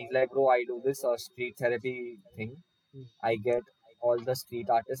 and then he's like, bro, I do this street therapy thing. I get all the street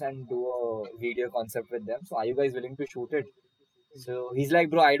artists and do a video concept with them. So are you guys willing to shoot it? So he's like,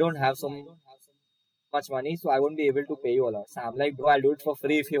 bro, I don't have so much money, so I won't be able to pay you a lot. So I'm like, bro, I'll do it for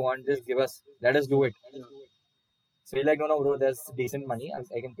free if you want. Just give us, let us do it. Yeah. So he's like, no, bro, there's decent money.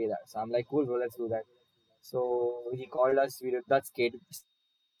 I can pay that. So I'm like, cool, bro, let's do that. So he called us. We did that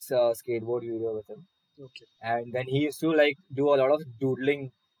skateboard video with him, Okay. and then he used to like do a lot of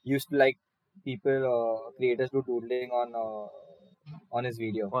doodling. He used to like creators do doodling on his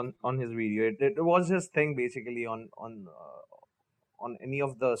video. On his video, it was his thing basically on any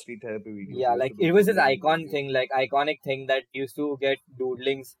of the street therapy videos. Yeah, he used like to do it was his doodling in icon video. thing, like iconic thing that used to get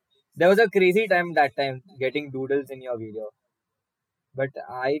doodlings. There was a crazy time that time getting doodles in your video. But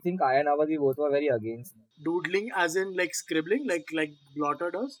I think I and Avadi both were very against. Doodling as in like scribbling, like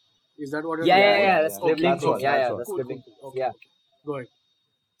Blotter does. Is that what you're Yeah, talking yeah, about? yeah, yeah, the yeah. scribbling That's thing. what. Yeah, That's yeah, what. the Cool, scribbling. cool. Okay, Yeah. okay. Go ahead.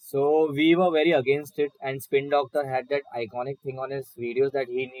 So we were very against it, and Spin Doctor had that iconic thing on his videos that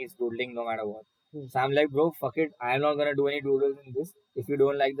he needs doodling no matter what. So I'm like, bro, fuck it. I'm not gonna do any doodles in this. If you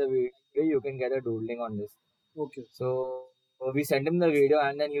don't like the video, you can get a doodling on this. Okay. So we sent him the video,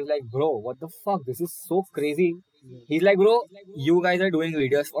 and then he was like, bro, what the fuck? This is so crazy. Yeah. He's like, bro, you guys are doing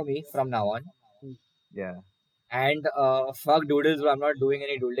videos for me from now on. Yeah. And fuck doodles, bro. I'm not doing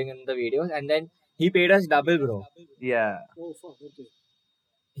any doodling in the videos. And then he paid us double, bro. Yeah. Oh fuck. Okay.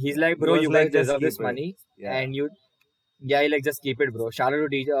 He's like, He bro, was you like, guys just deserve keep this it. money. Yeah. And like, just keep it, bro. Shout out to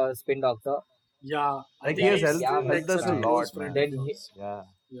DJ Spin Doctor. Yeah. I Like think he has he's, helped, yeah, like helped us such a a man. close lot, friend man. Then of yours. Yeah.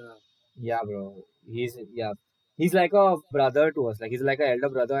 Yeah. Yeah, bro. He he's like a brother to us. Like he's like an elder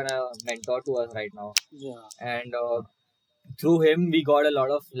brother and a mentor to us right now. Yeah. And through him, we got a lot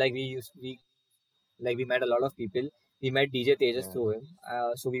of we met a lot of people. We met DJ Tejas Yeah. through him.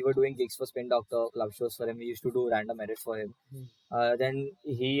 So we were doing gigs for Spin Doctor, club shows for him. We used to do random edits for him. Hmm. Then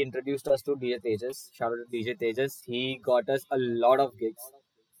he introduced us to DJ Tejas. Shout out to DJ Tejas. He got us a lot of gigs,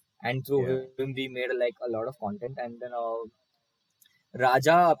 and through Yeah. him we made like a lot of content. And then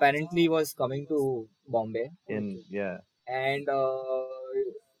Raja apparently was coming to Bombay, In yeah. and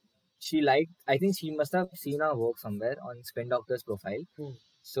she liked. I think she must have seen our work somewhere on Spin Doctor's profile. Hmm.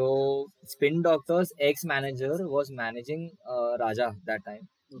 So Spin Doctor's ex-manager was managing Raja that time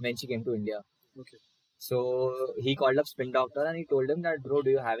when she came to India. Okay. So he called up Spin Doctor and he told him that, bro,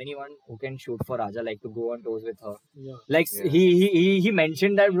 do you have anyone who can shoot for Raja, like to go on tours with her? Yeah. Like Yeah. he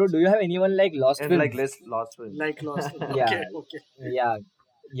mentioned that, bro, do you have anyone like Lost And Films? like Lost Film. Like Lost. Yeah. Okay. Okay. Yeah.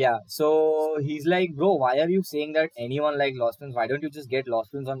 Yeah. So he's like, bro, why are you saying that anyone like Lost Films? Why don't you just get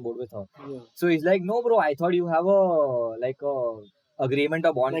Lost Films on board with her? Yeah. So he's like, no, bro, I thought you have a agreement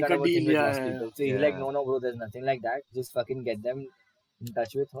or bond Like kind a of a thing deal, with yeah, Lost yeah, people. So he's yeah. like, no, bro, there's nothing like that. Just fucking get them in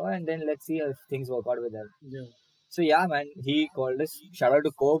touch with her and then let's see if things work out with her. Yeah. So yeah, man, he called us. Shout out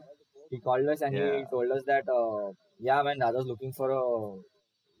to Cope. He called us and he Yeah. told us that, yeah, man, Radha's looking for a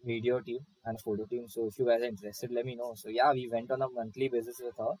video team and a photo team. So if you guys are interested, let me know. So yeah, we went on a monthly basis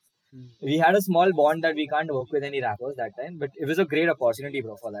with her. Hmm. We had a small bond that we can't work with any rappers that time, but it was a great opportunity,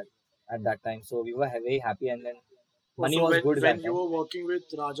 bro, for that at that time. So we were very happy, and then money So was when, good when that you time. were working with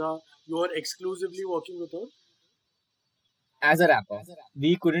Raja, you were exclusively working with her? As a rapper,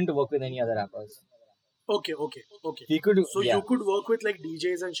 we couldn't work with any other rappers. Okay. Okay. Okay. We could, So yeah, you could work with like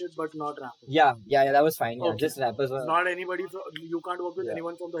DJs and shit, but not rappers. yeah, that was fine. Yeah, Okay. just rappers were. Not anybody from, you can't work with Yeah.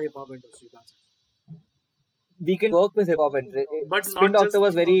 anyone from the hip hop industry. That's it. We can work with hip hop and But Spin not Doctor just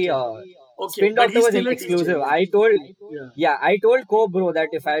was very. okay. Okay, Spin but Doctor he's was still a exclusive. DJ. Yeah. I told Cope, bro, that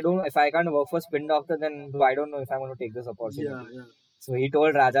if I can't work for Spin Doctor, then bro, I don't know if I'm going to take this opportunity. Yeah. Yeah. So he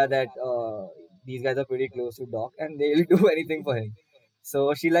told Raja that these guys are pretty close to Doc and they'll do anything for him.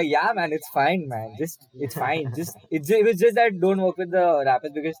 So she like, yeah, man, it's fine, man. It's fine. It was just that don't work with the rappers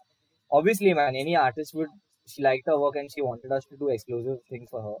because obviously, man, any artist would. She liked her work and she wanted us to do exclusive things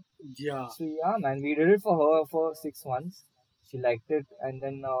for her. Yeah. So yeah, man, we did it for her for 6 months. She liked it, and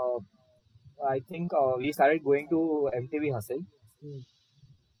then I think we started going to MTV Hustle, Hmm.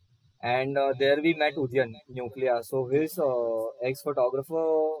 and there we met Udyan Nuclear. So his ex-photographer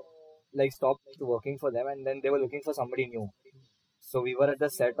like stopped working for them, and then they were looking for somebody new. So we were at the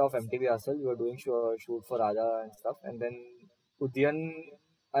set of MTV Hustle. We were doing shoot for Raja and stuff, and then Udyan,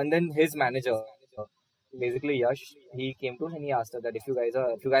 and then his manager, basically Yash, he came to us and he asked us that if you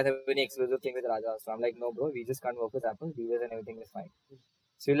guys have any exclusive thing with Raja. So I'm like, no, bro, we just can't work with rappers. DJs and everything is fine.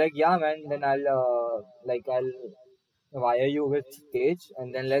 So he's like, yeah, man. Then I'll wire you with Stage,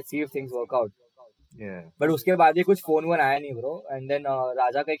 and then let's see if things work out. Yeah. But उसके बाद ये कुछ phone वोन आया नहीं bro and then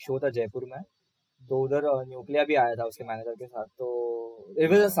राजा का एक show था जयपुर में तो उधर न्यूक्लिया भी आया था उसके मैनेजर के साथ तो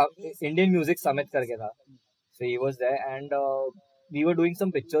it was Indian music summit करके था सो he was there and we were doing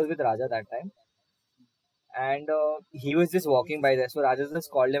some pictures with Raja that time and he was just walking by there so Raja just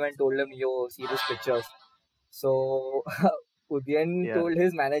called him and told him yo see these pictures so Udyan Yeah. told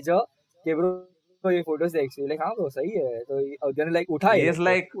his manager कि bro तो ये photos देख सी like हाँ bro सही है तो उधर like उठा He ये is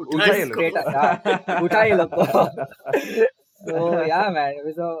लोग को। like, Uthai "Uthai isko." look." Straight उठा ये लोग को so yeah man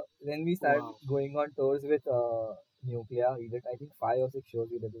so then we started Wow. going on tours with Nuclear we did I think 5 or 6 shows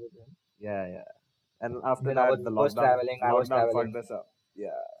we did with him Yeah, yeah. And after Then I that, was the first lockdown, traveling, I was lockdown traveling. fucked us up.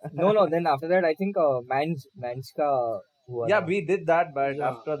 Yeah. no then after that I think Man's का हुआ Yeah, था we did that, but Yeah.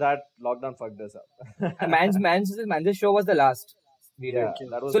 after that, lockdown fucked us up. Man's show was the last we did Yeah, Okay.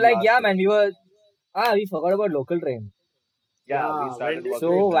 that was so the like last yeah show. man we forgot about local train Yeah, Yeah, we when started did- working so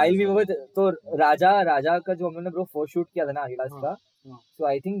with while them we as were well. तो राजा का जो हमने bro photo shoot किया था ना Adidas हाँ, का हाँ. so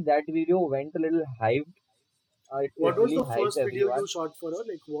I think that video went a little hyped it What was really the hyped first video everyone you shot for her?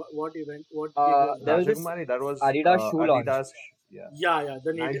 Like what event? What Uh, gig was there that? was this Rajakumari, that was Adidas shoe launch. Adidas, yeah. Yeah,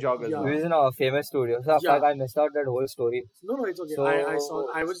 the Nine native. joggers, it Yeah. was in a famous studio so Yeah. fuck I missed out that whole story No, it's okay. So- I saw.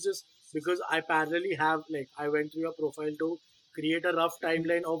 I was just because I parallelly have like I went through your profile to create a rough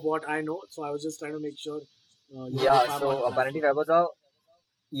timeline of what I know. So I was just trying to make sure. yeah if I'm so on track. apparently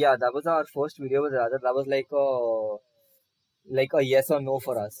that was our first video with Raja that was like a yes or no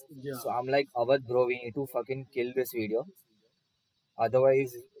for us Yeah. so I'm like Avadh bro we need to fucking kill this video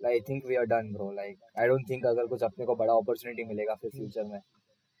otherwise I think we are done bro like I don't think अगर कुछ अपने को बड़ा opportunity मिलेगा फिर future में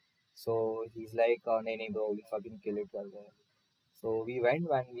so he's like नहीं नहीं bro we fucking kill it कर दे so we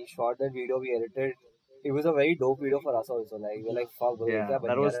went and we shot that video we edited it was a very dope video for us also like we're like fuck bro ये Yeah, क्या बन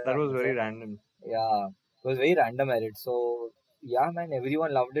that गया was रे very अपने से? random. Yeah It was very random edit. So yeah, man,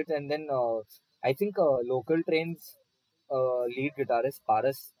 everyone loved it. And then I think local trains lead guitarist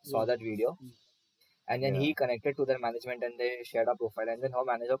Paras saw Yeah. that video, Mm. and then Yeah. he connected to their management and they shared a profile. And then her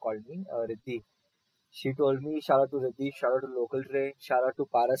manager called me, Riddhi. She told me, shout out to Riddhi, shout out to local train, shout out to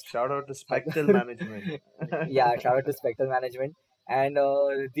Paras. Shout out to Spectral Management. Yeah, shout out to Spectral Management. And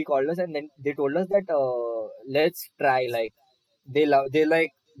they called us and then they told us that let's try. Like they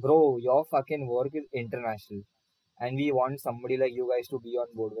like, bro, your fucking work is international, and we want somebody like you guys to be on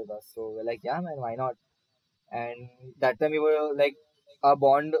board with us. So we're like, yeah, man, why not? And that time we were like a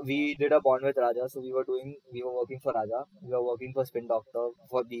bond. We did a bond with Raja, so we were working for Raja, we were working for Spin Doctor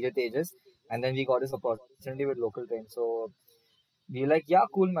for DJ Tejas, and then we got this opportunity with local train. So we like, yeah,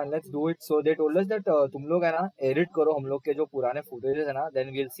 cool man, let's do it. So they told us that तुम लोग है ना edit करो हम लोग के जो पुराने footages है ना,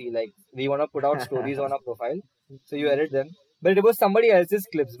 then we'll see, like we want to put out stories on our profile, so you edit them. But it was somebody else's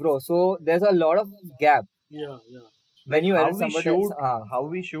clips, bro. So there's a lot of gap Yeah. Yeah. when you how edit we somebody else. shoot, how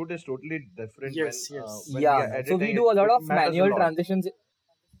we shoot is totally different Yes. Yes. when we Yeah, are man. So we editing. do a lot It of matters a manual lot. transitions.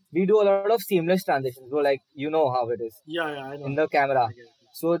 We do a lot of seamless transitions, bro. Like you know how it is Yeah. Yeah. I know. in the camera. I get it.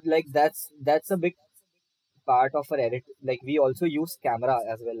 So like that's a big part of our edit. Like we also use camera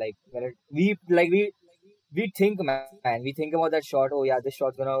as well. Like when it, we think, man, we think about that shot. Oh yeah, this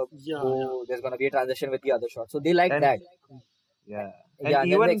shot's gonna Yeah. go. Yeah. There's gonna be a transition with the other shot. So they like And that. yeah, and Yeah, and then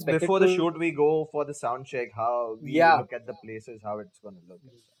they even expect it before the to. shoot, we go for the sound check. How we Yeah, look at the places, how it's gonna look.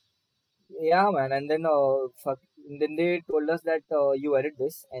 yeah, man. And then and then they told us that you edit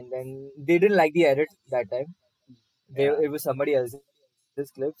this, and then they didn't like the edit that time. Yeah, It was somebody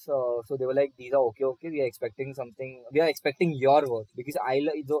else's clips. So they were like, these are okay, okay. We are expecting something. We are expecting your work because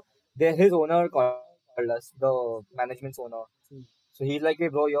his owner called us, the management's owner. Mm. So he's like, hey,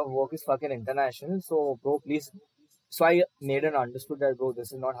 bro, your work is fucking international. So, bro, please. So I made and understood that, bro,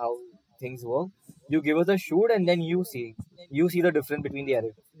 this is not how things work. You give us a shoot and then you see the difference between the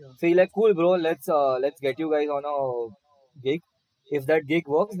edit. Yeah. So he's like, cool, bro, let's get you guys on a gig. If that gig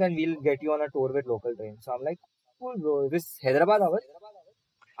works, then we'll get you on a tour with local train. So I'm like, cool, bro. This Hyderabad hour.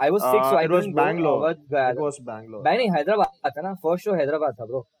 I was sick, so I it was couldn't go. Bangalore. But gaya It था. was Bangalore. नहीं Hyderabad था ना. First show Hyderabad था,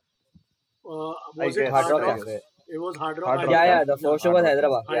 bro. Was I it guess, Hard Hard Rock I Rock? guess. Cafe. It was Hard Rock. Hard Rock Yeah, Cafe. the Yeah. first show was Hard Rock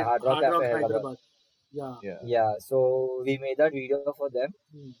Hyderabad. Cafe. Yeah, Hard Rock Hard Rock Cafe Hyderabad. Hyderabad. Yeah. Yeah. Yeah, so we made that video for them,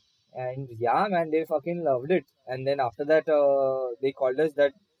 Mm. and yeah, man, they fucking loved it. And then after that, they called us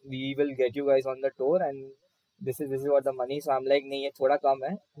that we will get you guys on the tour, and this is what the money. So I'm like, नहीं ये थोड़ा कम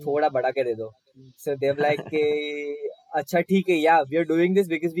है, थोड़ा बढ़ा के दे दो. So they're like, अच्छा ठीक है, yeah, we are doing this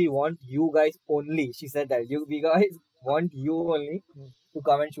because we want you guys only. She said that we guys want you only to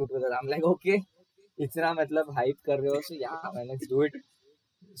come and shoot with us. I'm like, okay, इतना मतलब hype कर रहे हो, so yeah, man, let's do it.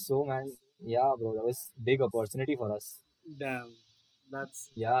 So man, yeah, bro, that was big opportunity for us. Damn. That's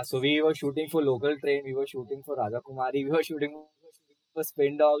Yeah, so we were shooting for local train, we were shooting for Raja Kumari, we were shooting for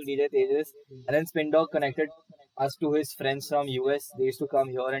Spin Dog, DJ Tejas, and then Spin Dog connected us to his friends from US. They used to come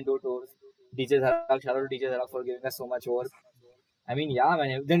here and do tours. DJ Dharak, shout out to DJ Dharak for giving us so much work. I mean, yeah,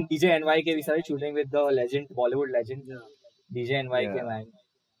 man. Then DJ NYK, we started shooting with the legend, Bollywood legend, yeah. DJ NYK, Yeah. man.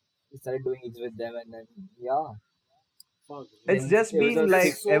 We started doing gigs with them, and then yeah, Fuck. It's then just it was been a like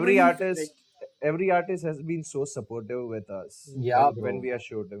six. So every many, artist, every artist has been so supportive with us Yeah, when bro. we are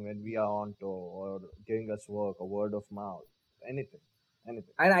shooting, when we are on tour, or giving us work, or word of mouth, anything,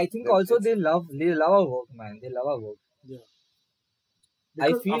 anything. And I think That also it's they love our work, man. They love our work. Yeah. I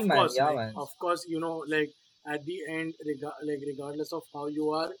Because feel, of man. course, Yeah, like man. of course, like at the end, like regardless of how you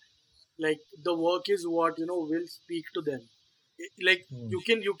are, like the work is what will speak to them. Like Hmm. you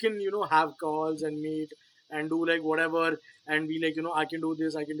can have calls and meet and do like whatever and be like I can do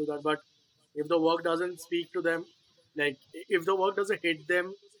this, I can do that, but if the work doesn't speak to them, like if the work doesn't hit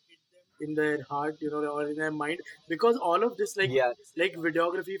them in their heart, or in their mind, because all of this Yeah. like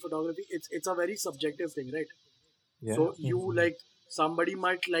videography, photography, it's a very subjective thing, right? yeah. So you like somebody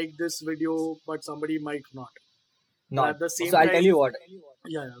might like this video, but somebody might not. But Not. at the same So I'll tell time, you what.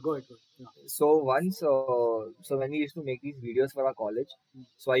 yeah, go ahead. Yeah. So once, so when we used to make these videos for our college,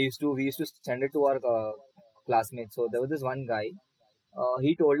 so we used to send it to our classmates. So there was this one guy.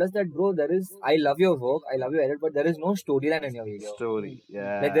 He told us that, bro, I love your work, I love your edit, but there is no storyline in your video. Story,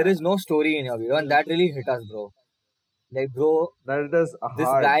 Like there yeah. is no story in your video, and that really hit us, bro. Like, bro, That is this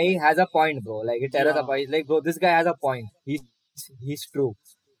hard. guy Like, has a point, bro. Like it tears us Yeah. apart. He's like, bro, this guy has a point. He's true.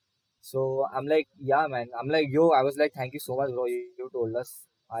 So I'm like, yeah, man. I'm like, yo, I was like, thank you so much, bro. You told us.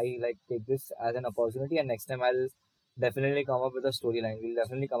 I like take this as an opportunity, and next time I'll definitely come up with a storyline. We'll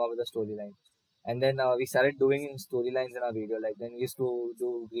definitely come up with a storyline. And then we started doing storylines in our video. Like then we used to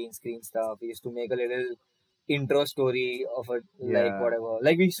do green screen stuff. We used to make a little intro story of a like yeah. whatever.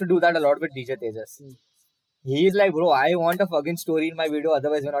 Like we used to do that a lot with DJ Tejas. He's like, bro, I want a fucking story in my video,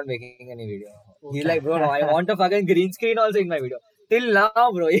 otherwise we're not making any video. He's Okay. like, bro, no, I want a fucking green screen also in my video. Till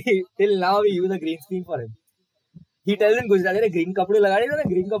now, bro, till now we use a green screen for him. He tells in Gujarat, "अरे green कपड़े लगा दी ना,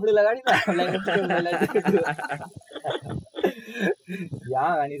 green कपड़े लगा दी ना." I'm like,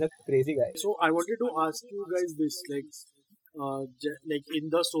 yeah, man, he's a crazy guy. So I wanted to ask you guys this, like in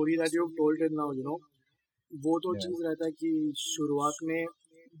the story that you've told till now, वो तो Yeah. चीज रहता है कि शुरुआत में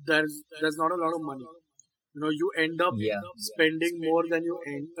there's not a lot of money. You end up Yeah. spending more than you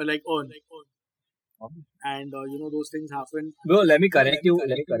earn, and those things happen. Bro, let me correct you,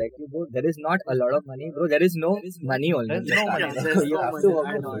 bro. There is not a lot of money, bro. There is no money only. There's in the no money. starting. Yeah, That's there's So you no have money. to work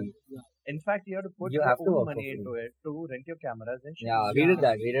I for know. free. Yeah, In fact, you have to put You your have to own work for money free. into it to rent your cameras and shit. Yeah, we did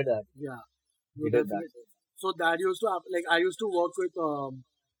that. yeah. We did that. Definitely. So that used to happen. Like I used to work with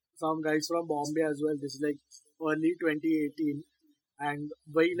some guys from Bombay as well. This is like early 2018, and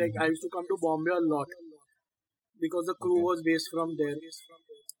I used to come to Bombay a lot because the crew Okay. was based from there,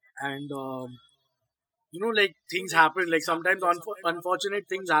 and like things happen. Like sometimes unfortunate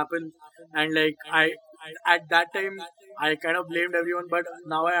things happen, and like I at that time I kind of blamed everyone, but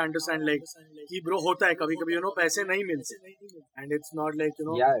now I understand like कि bro होता है कभी कभी पैसे नहीं मिलते, and it's not like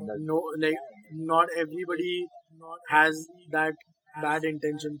Yeah, it does. no, like not everybody has that bad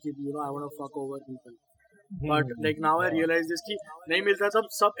intention कि I want to fuck over people. But like now I realize this कि नहीं मिलता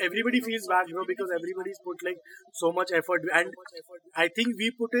सब everybody feels bad because everybody's put like so much effort, and I think we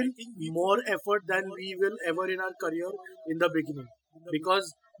put in more effort than we will ever in our career in the beginning,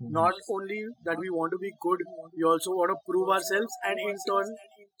 because not only that we want to be good, we also want to prove ourselves and in turn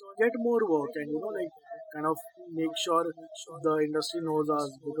get more work, and like kind of make sure the industry knows us,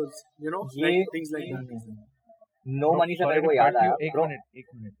 because like ये things like that. No money से मेरे को याद आया एक bro.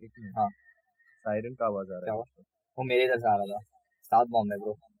 Minute हाँ. Siren का आवाज आ क्या रहा हुआ? वो मेरे इधर से आ रहा था. South Bombay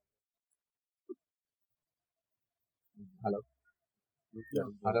bro. Hello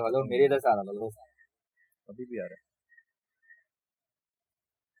hello मेरे इधर से आ रहा था ब्रो. है. अभी भी आ रहा है.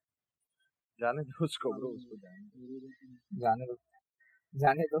 जाने दो उसको ब्रो, उसको जाने दो.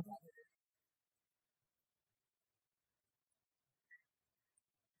 जाने दो.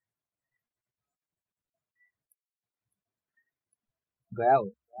 गया वो.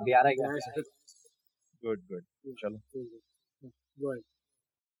 अभी आ रहा है क्या? गुड चलो. Go ahead.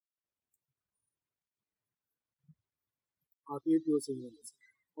 आती है प्योर सिंगर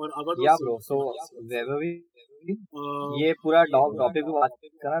और अगर yeah bro. So where were we? ये पूरा टॉपिक पे बात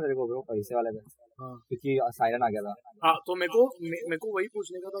करना तेरे को ब्रो, पैसे वाले पे, हाँ क्योंकि सायरन आ गया था. हाँ, तो मेरे को वही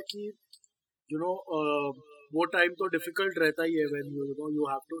पूछने का था कि वो टाइम तो डिफिकल्ट रहता ही है when you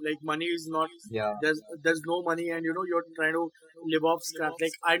have to, like, money is not, Yeah. there's no money, and you're trying to live off scrap.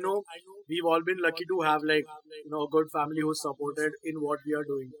 Like I know we've all been lucky to have like a good family who's supported in what we are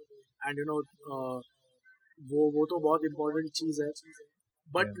doing, and वो तो बहुत important चीज है.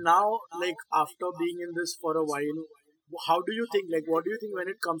 But now, like after being in this for a while, how do you think? Like, what do you think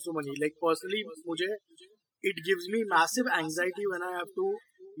when it comes to money? Like personally, it gives me massive anxiety when I have to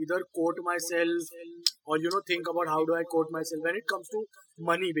either quote myself or think about how do I quote myself when it comes to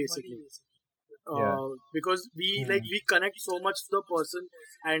money, basically. Because we connect so much to the person,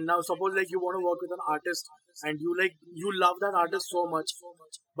 and now suppose like you want to work with an artist and you love that artist so much,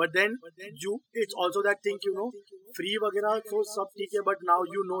 but then it's also that thing free वगैरह so सब ठीक है, but now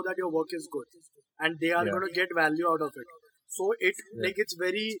you know that your work is good and they are going to get value out of it, so like it's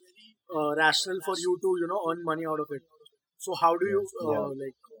very rational for you to earn money out of it. So how do you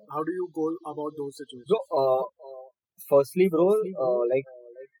how do you go about those situations? So, firstly, bro, like,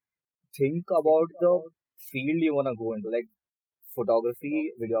 think about the field you wanna go into. Like,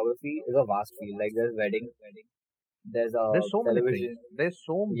 photography, videography is a vast field. Like, there's wedding, there's There's so many television, things. There's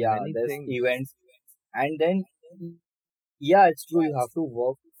so yeah, many there's things. events, and then yeah, it's true. You have to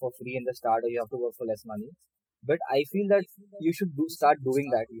work for free in the start, or you have to work for less money. But I feel that you should start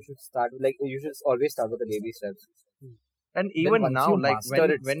doing that. You should always start with the baby steps. And even once now, you like master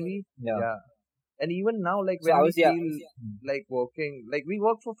it, when we yeah. and even now, like So when I we was, yeah. feel like working, like we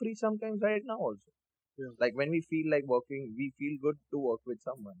work for free sometimes right now also. Yeah. Like when we feel like working, we feel good to work with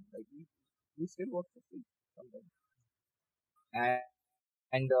someone. Like we still work for free sometimes.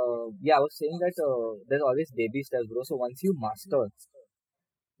 And yeah, I was saying that there's always baby steps, bro. So once you master,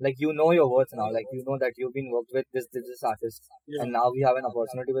 like, you know your worth now, like you know that you've been worked with this artist, Yeah. and now we have an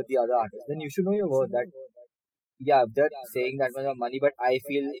opportunity with the other artist, then you should know your worth. That yeah, they're saying that much of money, but I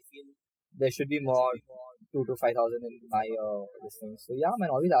feel there should be more 2 to 5,000 in my this thing. So yeah,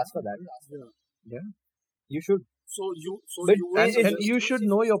 man, always ask for that. Yeah. You should. So you But And you should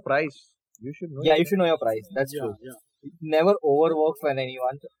know your price. You should know. Yeah, you should know your price. That's yeah, true. yeah. Never overwork for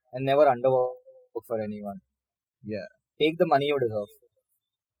anyone and never underwork for anyone. Yeah. Take the money you deserve.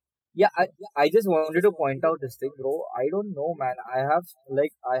 Yeah, I just wanted to point out this thing, bro. I don't know, man. I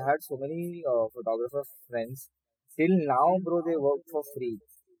had so many photographer friends. Till now, bro, they work for free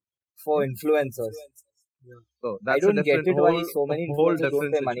for influencers. Yeah. So I that's a don't get different it why so a many whole influencers don't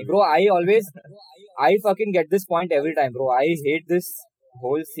different pay money, situation. bro. I fucking get this point every time, bro. I hate this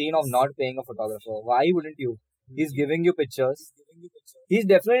whole scene of not paying a photographer. Why wouldn't you? He's giving you pictures. He's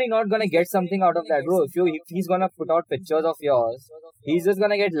definitely not gonna get something out of that, bro. If he's gonna put out pictures of yours, he's just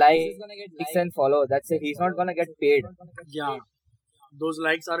gonna get likes and follow. That's it. He's not gonna get paid. Yeah. Those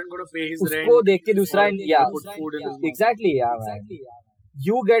likes aren't going to pay his उसको rent देख के दूसरा or yeah, put food in his mouth. exactly, yeah, man.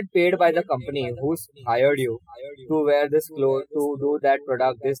 You get paid by the company who's hired you to wear this clothes, to do that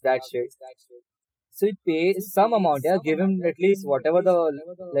product, this, that shit. So you pay some amount, yeah. Give him at least whatever the,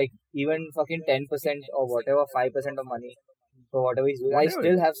 like, even fucking 10% or whatever, 5% of money for whatever he's doing. I Whatever.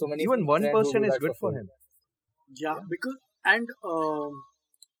 still have so many Even friends who 1% do is that good for free. him. Yeah, because and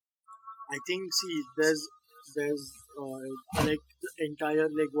I think there's like the entire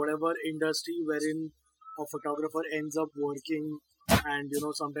like whatever industry wherein a photographer ends up working, and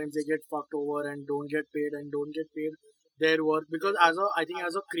sometimes they get fucked over and don't get paid their work, because I think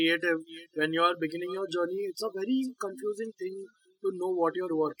as a creative, when you are beginning your journey, it's a very confusing thing to know what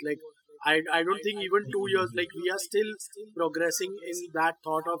you're worth. Like I don't think even 2 years, like we are still progressing in that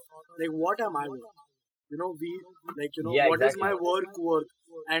thought of like what am I worth? We Yeah, what is exactly. my work worth?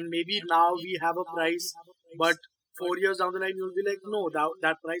 And maybe now we have a price, but 4 years down the line you'll be like, no,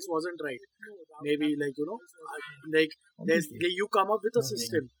 that price wasn't right. Maybe like there's Obviously. you come up with a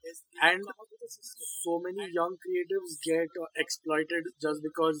system, and so many young creatives get exploited just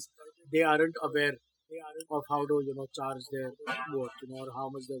because they aren't aware of how to charge their worth, or how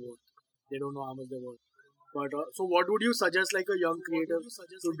much they're worth. They don't know how much they're worth. But so what would you suggest like a young creative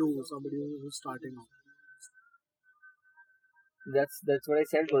to do, somebody who's starting out? That's what I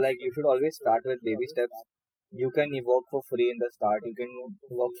said, bro. Like, you should always start with baby steps. You can work for free in the start. You can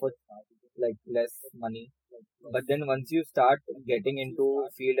work for like less money. But then once you start getting into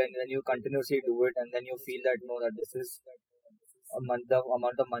field and then you continuously do it, and then you feel that no, that this is the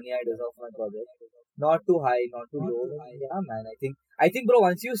amount of money I deserve for my project. Not too high, not too low. Yeah, man. I think, bro.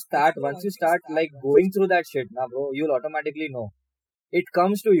 Once you start like going through that shit, now, bro, you'll automatically know. It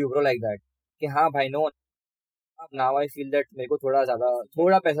comes to you, bro, like that. कि हाँ भाई, no. Now I feel that मेरे को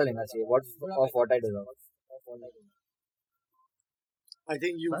थोड़ा पैसा लेना चाहिए. What I deserve. I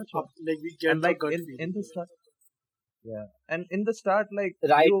think That's what. like we get And the like gut in feeling. the start, yeah. And in the start, like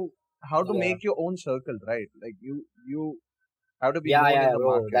Right. you how to Yeah. make your own circle, right? Like you have to be Yeah, known in yeah, the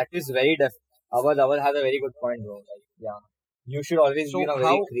bro. market. That is very Awal has a very good point, bro. Like, yeah. You should always be So in a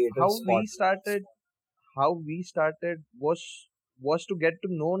very creative how spot. we started was to get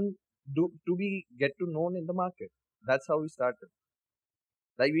to known get to known in the market. That's how we started.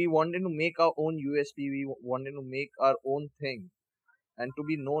 Like we wanted to make our own USP, we wanted to make our own thing and to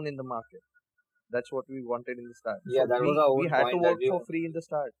be known in the market. That's what we wanted in the start. Yeah, So that was our we own had to point that work we. for free in the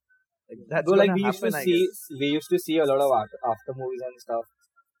start. Like that's Bro, like gonna happen, I guess. we used to see a lot of after movies and stuff.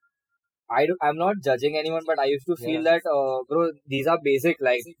 I'm not judging anyone, but I used to feel Yeah. that, bro, these are basic.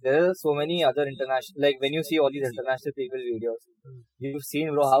 Like, there are so many other international, like, when you see all these international people videos, you've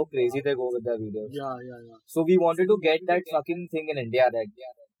seen, bro, how crazy they go with their videos. Yeah, yeah. So we wanted to get that fucking thing in India, that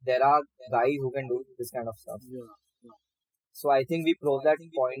there are guys who can do this kind of stuff. Yeah. So I think we proved that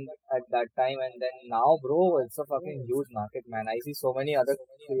point at that time, and then now, bro, it's a fucking huge market, man. I see so many other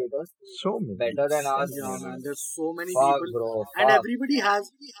creators So many. better than us. Yeah, man. There's so many Fuck, people, bro. and Fuck. everybody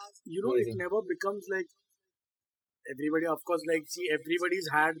has, it Crazy. never becomes like everybody. Of course, like see, everybody's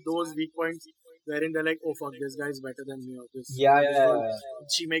had those weak points wherein they're like, oh fuck, this guy's better than me, or this. Yeah, this yeah, girl, yeah.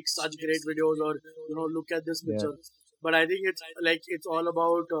 she makes such great videos, or look at this Yeah. picture. But I think it's like it's all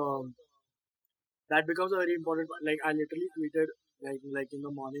about that becomes a very important. Like I literally tweeted like in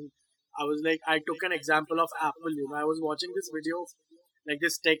the morning. I was like, I took an example of Apple. I was watching this video, like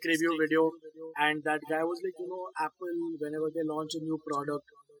this tech review video, and that guy was like, Apple, whenever they launch a new product,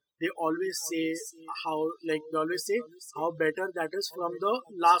 they always say how better that is from the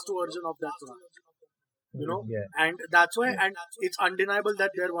last version of that product. Yeah. And that's why, and it's undeniable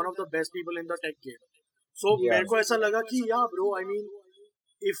that they're one of the best people in the tech game. So Yeah. मेरे को ऐसा लगा कि yeah, bro, I mean,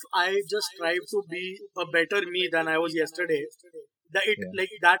 if I just strive to be a better me than I was yesterday,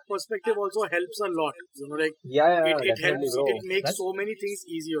 like that perspective also helps a lot. Like Yeah, it definitely, helps. bro. It makes That's- so many things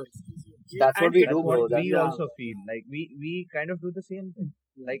easier. That's what And we it- do, That's bro. what we yeah. also feel. Like we kind of do the same thing.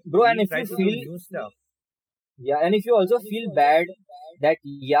 Like Bro, we and if try you to feel- do new stuff. Yeah, and if you also feel bad that,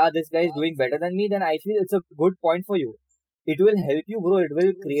 yeah, this guy is doing better than me, then I feel it's a good point for you. it will help you, bro. It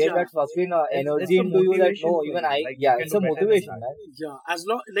will create Yeah, that fucking It's energy a into you that motivation no, for even you. I, Like you yeah, can it's do a better than motivation, that. man. yeah. As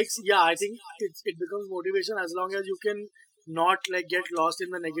long like yeah, I think it becomes motivation as long as you can not like get lost in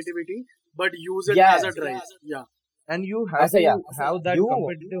the negativity, but use it Yeah, as a drive. Yeah. And you I have say, yeah, to have that you,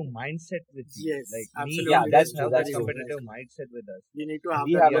 competitive mindset with you. Like Yes, me yeah, and absolutely. Vikas that's That's true, have very that that's true. important. competitive mindset with us. You need to have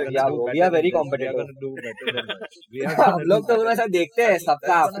We that have We are a, gonna yeah, mindset. do bro, we better are than very this. We are competitive. gonna do better than us. We are हम gonna do लोग तो better ऐसा than this. देखते हैं सबका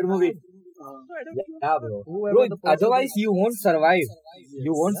That's after gonna movie. happen. Uh, So I don't care. Yeah, bro. Whoever the person Otherwise is. you won't survive.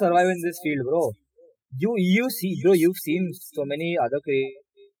 You won't yes. Yeah. survive in this field, bro. You see, bro. You've seen so many other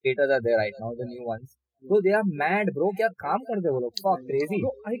creators are there right now, the new ones. Bro, they are mad, bro. क्या काम करते हैं वो लोग? Fuck, crazy.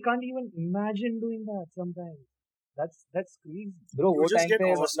 Bro, I can't even imagine doing that sometimes. That's crazy. Bro, You वो just time get पे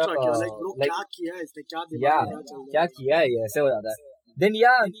awestruck. मतलब You're like, bro, like क्या किया है इसने? क्या दिमाग yeah, में क्या चल रहा क्या है? किया है ये ऐसे हो जाता है. Then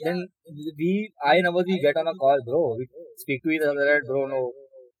yeah, then I and we get on a call, bro. We speak to each other, that, bro. No,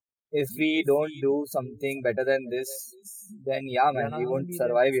 if we don't do something better than this, then yeah, We are man, not we gonna won't be there.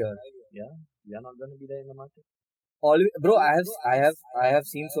 survive here. Yeah, we are not gonna be there in the market. Always, bro, I have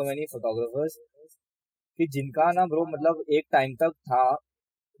seen so many photographers कि जिनका ना bro मतलब एक time तक था,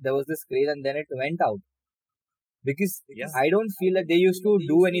 there was this craze and then it went out because Yeah. I don't feel that they used to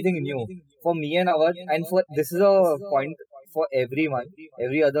do anything new. For me and our, and for this is a point for everyone,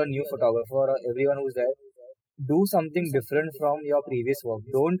 every other new photographer or everyone who's there. Do something different from your previous work.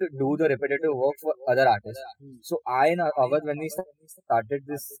 Don't do the repetitive work for other artists. So I and Avadh, when we started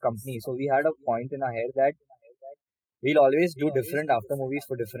this company, so we had a point in our head that we'll always do different after movies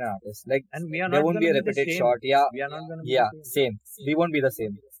for different artists. Like And we are there not won't be gonna a be the repeated same. shot. Yeah, We are not gonna be yeah, the same. same. We won't be the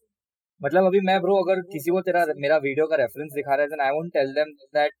same. मतलब अभी मैं bro अगर किसी को तेरा मेरा video का reference दिखा रहा है then I won't tell them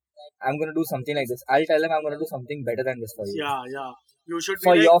that I'm gonna do something like this. I'll tell them I'm gonna do something better than this for you. Yeah, yeah. You should be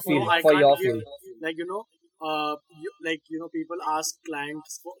For like, your bro, field, I for can't your give, field. like, people ask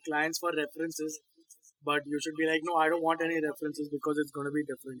clients for references, but you should be like, no, I don't want any references because it's going to be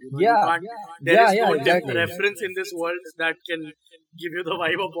different. You Yeah, can't, there yeah, is yeah, no exactly. reference in this world that can give you the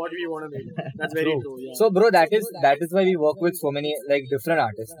vibe of what we want to make. That's very True. true, yeah. So bro, that is why we work with so many like different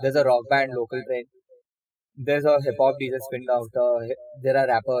artists. There's a rock band, local train. There's a hip hop DJ spin doctor. There are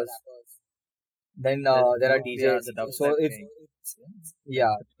rappers. Then there are DJs. the dubstep So it's thing.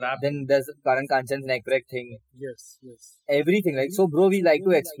 yeah. Rap. Then there's Karan Kanchan's neck break thing. Yes, yes. Everything like so, bro. We like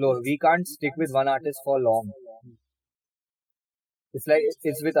to explore. We can't stick with one artist for long. It's like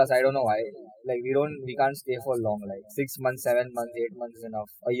it's with us. I don't know why. Like we can't stay for long. Like 6 months, 7 months, 8 months is enough.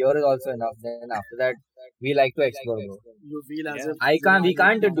 A year is also enough. Then after that, we like to explore, bro. You feel as Yeah. if We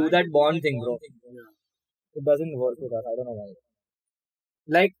can't do that bond thing, bro. Yeah. It doesn't work with us. I don't know why.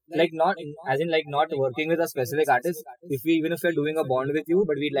 Like not as in like not working with a specific artist. Even if we're doing a bond with you,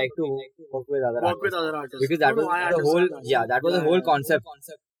 but we'd like to work with other Work with artists other artists. because that No, was no, I the whole understand that. that was the whole concept.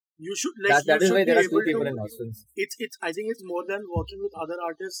 You should like That you is why should be there are two able people to. in Austin's. It's I think it's more than working with other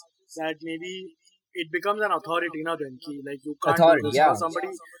artists that maybe it becomes an authority now then ki, like you can't Authority, do this yeah. or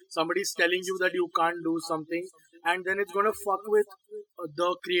somebody's telling you that you can't do something and then it's gonna fuck with the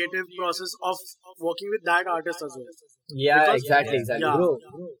creative process of working with that artist as well. Yeah, Because- exactly, Yeah. bro.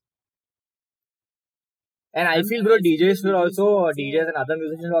 And I feel, bro, DJs and other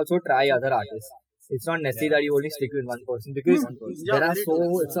musicians also try other artists. It's not necessary that you only stick with one person because Yeah, there are very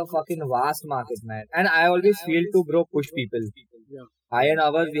true. it's a fucking vast market, man. And I always feel to, bro, push people. Yeah. I and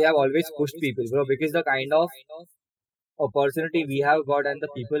ours, we have always pushed people, bro, because the kind of opportunity we have got and the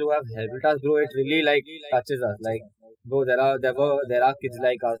people who have helped us, bro, it really like touches us. Like, bro, there are kids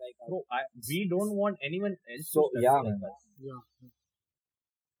like us. Bro, we don't want anyone else. So to yeah, study man. like us. Yeah.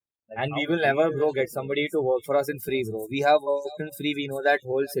 Like And we how will never, we bro, are get somebody to work for us in free, bro. We have worked in free. We know that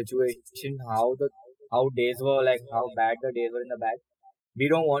whole situation, how days were, like how bad the days were in the back. We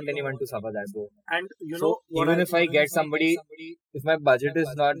don't want anyone to suffer that, bro. And you know So what even if I get somebody, if my budget is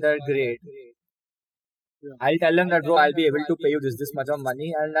not that great, Yeah. I'll tell them that, bro, I'll be able to pay you this much of money,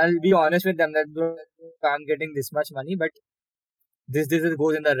 and I'll be honest with them that, bro, I'm getting this much money, but this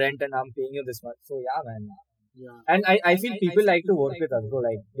goes in the rent, and I'm paying you this much. So yeah, man. yeah. And I feel people like to work with us, bro.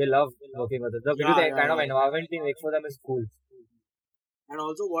 Like they love working with us. Because Yeah, the yeah, kind of yeah. environment we make for them is cool. And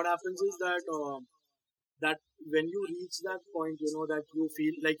also, what happens is that when you reach that point, that you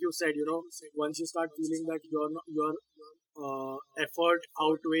feel like you said, once you start feeling that your effort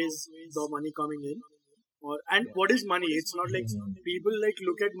outweighs the money coming in, and what is money? It's not like people like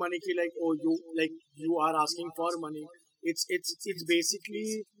look at money ki like, oh, you are asking for money. It's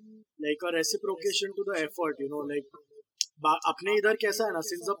basically like a reciprocation to the effort, like. अपने इधर कैसा है ना,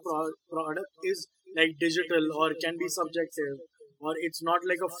 since the product is like digital or can be subjective or it's not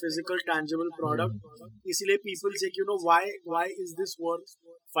like a physical tangible product, इसलिए people say, why is this worth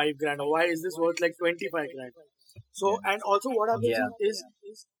 5 grand or why is this worth like 25 grand? So, Yeah. and also what happens Yeah. is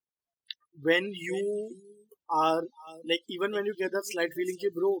when you are like, even when you get that slight feeling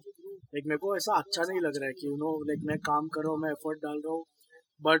कि bro, like मेरे को ऐसा अच्छा नहीं लग रहा है कि like मैं काम कर रहा हूँ, मैं effort डाल रहा हूँ,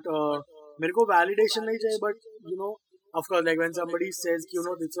 but मेरे को validation नहीं चाहिए, but of course, like when somebody says कि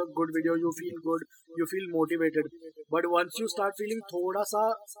it's a good video, you feel good, you feel motivated, but once you start feeling थोड़ा सा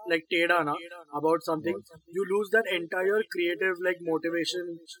like टेढ़ा ना about something, you lose that entire creative like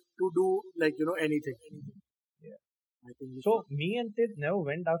motivation to do like anything. Yeah. I think So me and Sid never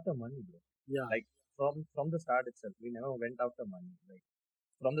went after money, bro. yeah. Like from the start itself, we never went after money. Like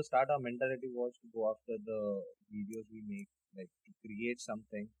from the start, our mentality was to go after the videos we make, like to create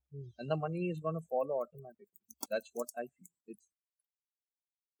something, and the money is gonna follow automatically. That's what I feel.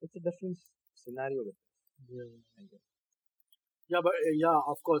 It's a different scenario with this, Yeah. I guess. Yeah, but yeah,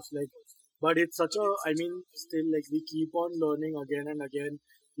 of course, like, but it's such a, I mean, still, like, we keep on learning again and again.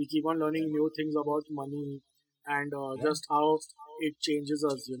 We keep on learning new things about money and Yeah. just how it changes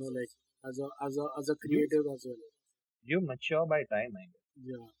us, like, as a You creative as well. you mature by time, I guess.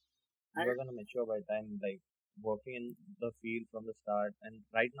 Yeah. You And are gonna mature by time, like working in the field from the start. And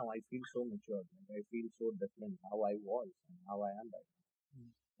right now, I feel so mature. Like I feel so different how I was and how I am right now.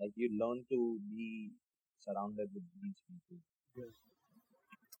 Like you learn to be surrounded with these people. yeah.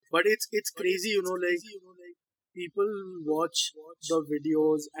 But it's crazy, like, people watch the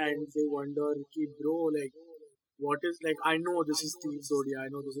videos and they wonder, ki, bro, like, what is, like, I know this is Steve Zodia, I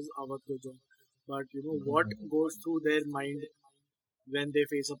know this is Avat Gojan, but what goes through their mind when they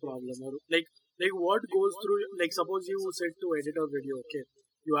face a problem, or like what goes through, like, suppose you said to edit a video, okay,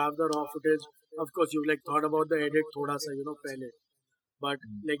 you have the raw footage, of course you like thought about the edit thoda sa pehle, but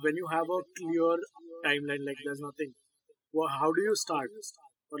like when you have a clear timeline, like there's nothing, how do you start,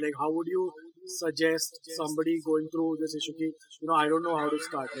 or like how would you suggest somebody going through this issue ki, I don't know how to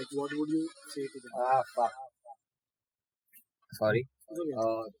start, like what would you say to them? Ah, fuck. Sorry. It's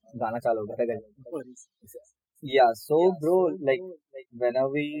okay. गाना चालू हो गया No worries. Yeah, so bro, like whenever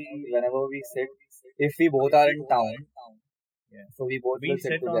we sit, if we both are in town, Yeah. so we both We will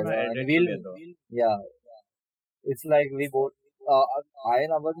sit sit on together our and edit we'll together. yeah, it's like we both I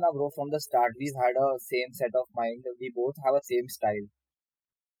and Avarna bro, from the start we've had a same set of mind. We both have a same style.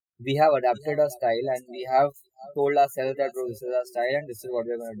 We have adapted our style and we have told ourselves that bro, this is our style and this is what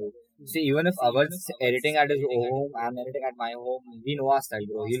we're gonna do. See, even if Avar's editing at his home, I'm editing at my home, we know our style,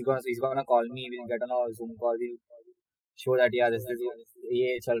 bro. He's gonna call me, we'll get on a Zoom call, we'll show that yeah, this is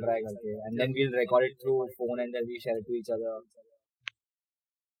ये चल रहा है करके, and then we'll record it through phone and then we share it to each other.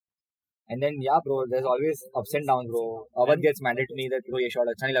 And then yeah, bro, there's always ups and downs, bro. Avat gets mad at me that bro, ये shot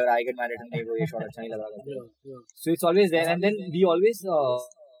अच्छा नहीं लग रहा. I get mad at him, bro, ये shot अच्छा नहीं लग रहा. Yeah, yeah. So it's always there, and then we always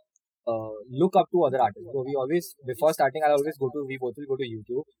look up to other artists. So we always, before starting, we both will go to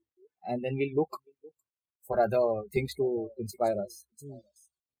YouTube, and then we'll look for other things to inspire us.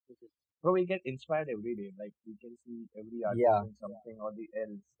 Bro, we get inspired every day. Like we can see every artist Yeah. doing something or the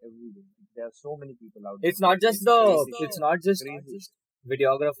else every day. There are so many people out there. It's not just it's not just crazy.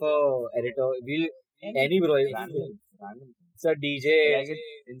 videographer, editor. Any bro. Random things. It's a DJ. I get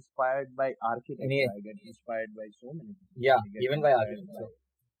inspired by architecture. Any- I get inspired by so many things. Yeah, I get even by inspired architecture.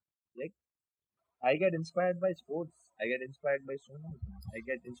 Like I get inspired by sports. I get inspired by so many things. I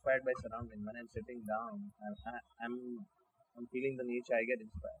get inspired by surrounding. When I'm sitting down, I'm feeling the nature. I get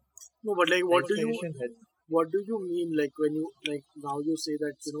inspired. No, but like what do you Inspiration hits. what do you mean, like when you, like, now you say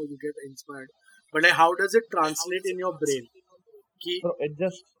that you get inspired, but like how does it translate in your brain? Ki, Bro, it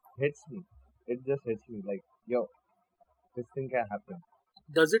just hits me. It just hits me like, yo, this thing can happen.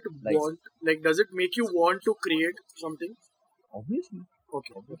 does it Like- does it make you want to create something? Obviously.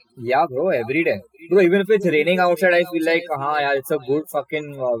 Okay. Yeah, bro, every day. Bro, even if it's raining outside, I feel like, yeah, it's a good fucking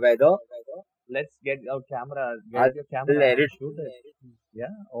weather. Let's get our camera. I'll- Get your camera. I'll edit. Shoot it.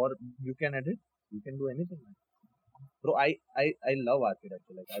 Yeah, or you can edit. You can do anything. Bro, I love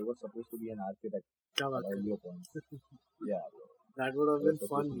architecture. Like I was supposed to be an architect Kya at baat kar rahe earlier ho? points. Yeah, bro. That would have I was been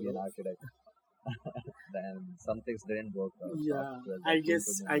supposed fun, to be an bro. architect. Then some things didn't work out. Yeah, That I came guess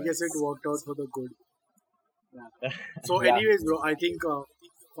to I Mumbai. guess it worked out for the good. Yeah. So Yeah. anyways, bro, I think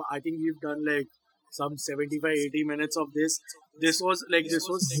we've done like some 75-80 minutes of this. This was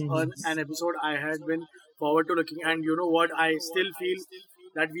an episode I had been forward to looking, and you know what, I still feel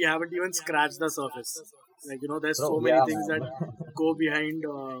that we haven't even scratched the surface. Like there's so Bro, many yeah, things man. that go behind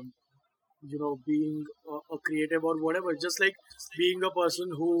being a creative or whatever, just like being a person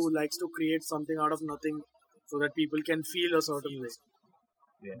who likes to create something out of nothing so that people can feel a certain way.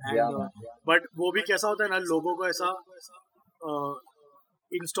 Yeah. And, Yeah, man. but वो भी कैसा होता है ना, लोगों को ऐसा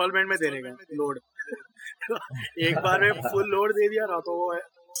instalment में देने का लोड एक बार में फुल लोड दे दिया ना, तो वो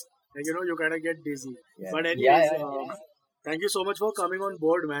Like, you kind of get dizzy. Yeah. But Yeah, anyways, yeah, yeah. thank you so much for coming on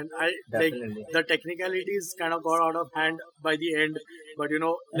board, man. I like Definitely. the technicalities kind of got out of hand by the end, but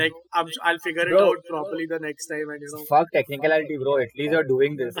like I'll figure it Bro, out properly the next time, and fuck technicality, bro. At least you're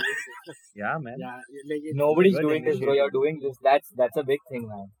doing this. Yeah, man. yeah, like Nobody's Good doing this, bro. initiative. You're doing this. That's a big thing,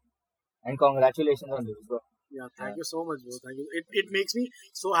 man. And congratulations on this, bro. yeah, thank you so much, bro. Thank you. It makes me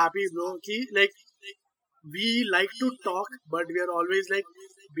so happy, bro. Like we like to talk, but we are always like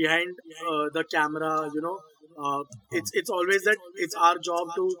behind the camera. It's always that it's our job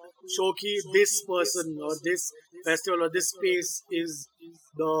to show ki this person or this festival or this space is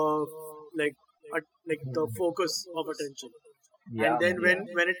the like like the focus of attention. Yeah, And then man.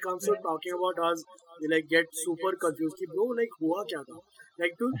 when it comes to talking about us, we like get super confused. Ki, bro, like hua kya tha?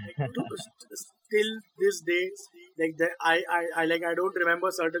 Like to still this day, like that I like I don't remember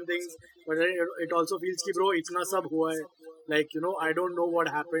certain things, but it also feels ki bro, itna sab hua hai. Like I don't know what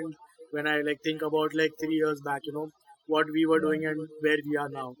happened when I like think about like 3 years back. What we were Yeah. doing and where we are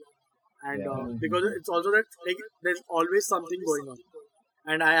now. And Yeah. because it's also that like there's always something going on.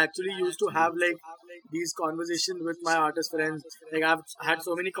 And I actually used to have like these conversations with my artist friends. Like I've had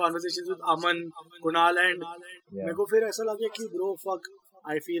so many conversations with Aman, Kunal, and Yeah. मेरे को फिर ऐसा लगे कि bro fuck,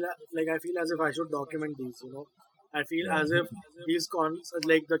 I feel as if I should document these. I feel Yeah. as if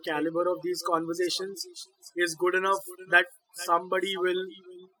like the caliber of these conversations is good enough that somebody will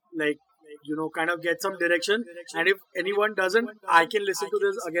like kind of get some direction. And if anyone doesn't, I can listen to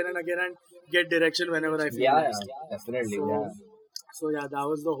this again and again and get direction whenever I feel Yeah, like. yeah, definitely. So, Yeah, so yeah, that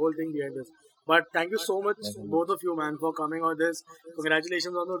was the whole thing behind this. But thank you so much, definitely. both of you, man, for coming on this.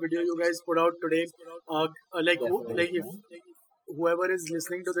 Congratulations on the video you guys put out today. Like if whoever is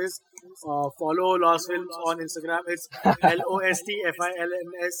listening to this, follow Lost Films on Instagram. It's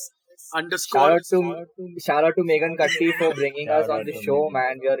LOSTFILMS Shout underscore. out to Megan Katti for bringing us Shout on out the to show, Megan.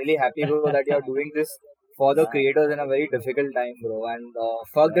 man. We are really happy, bro, that you are doing this for the creators in a very difficult time, bro. And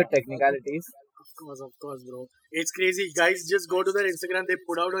fuck the Yeah. technicalities. Of course, bro. It's crazy, guys. Just go to their Instagram. They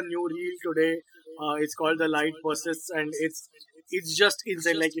put out a new reel today. It's called The Light Persists, and it's just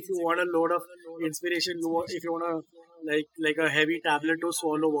insane. Like if you want a load of inspiration, if you want like a heavy tablet to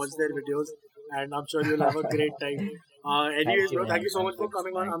swallow, watch their videos, and I'm sure you'll have a great time. Anyways, Thank you, bro, thank man. you so much Thank for you.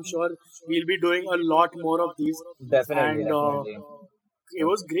 coming on. Thank I'm you. sure we'll be doing a lot more of these, Definitely, and definitely. it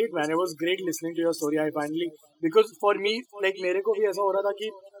was great, man. It was great listening to your story. I finally, because for me, like मेरे को भी ऐसा हो रहा था कि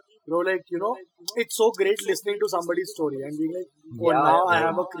bro, like it's so great listening to somebody's story and being like, oh, Yeah, now I bro.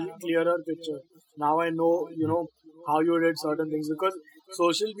 have a clearer picture. Now I know, how you did certain things, because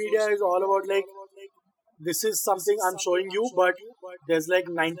social media is all about like this is something I'm showing you, but there's like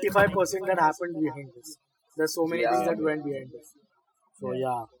 95% that happened behind this. There's so many things Yeah, that bro. went behind this. So Yeah.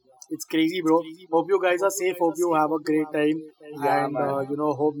 yeah, it's crazy, bro. Hope you guys are safe. Hope you have a great time, Yeah, and man.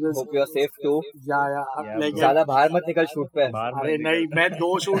 hope this. Hope you are safe too. Yeah. Yeah, Like bro. ज़्यादा बाहर मत निकल shoot पे. बाहर अरे मत नहीं, निकल. मैं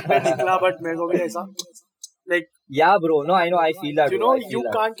 2 शूट पे निकला, but मेरे को भी ऐसा like Yeah, bro. No, I know. I feel that, bro. I you feel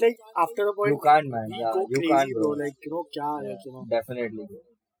that. can't like after a point You can't, man. we Yeah, go you crazy, can't, bro. bro. Like क्या है, Yeah. Definitely, bro.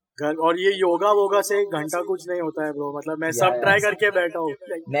 घर और ये योगा वोगा से घंटा कुछ नहीं होता है, bro. मतलब मैं Yeah, सब yeah. ट्राई करके बैठा हूँ.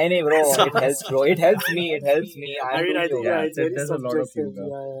 Like, नहीं, bro. It helps, bro. It helps me. It helps me. I I'm mean, I doing think yoga. yeah, Yeah, it's Sid very does a lot of subjective.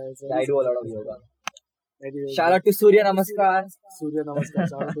 yoga. Yeah, it's I very do a lot of subjective. yoga. Anyways, Shout out to Surya Namaskar. Surya Namaskar.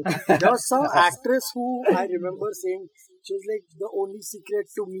 Shout out to- There was some actress who I remember saying she was like the only secret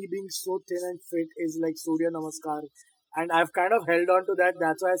to me being so thin and fit is like Surya Namaskar, and I've kind of held on to that.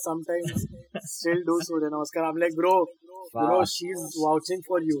 That's why I sometimes still do Surya Namaskar. I'm like, bro, Wow. she's vouching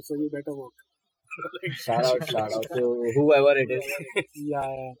for you, so you better work. Shout out to whoever it is.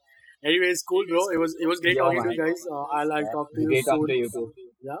 Yeah. Anyways, cool, bro. It was great Yo, talking to man. you guys. I'll talk to you Great talking soon. to you too.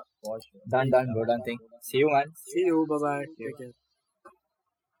 Yeah. Done, bro. Done thing. See you, man. See you. Bye bye. Take care.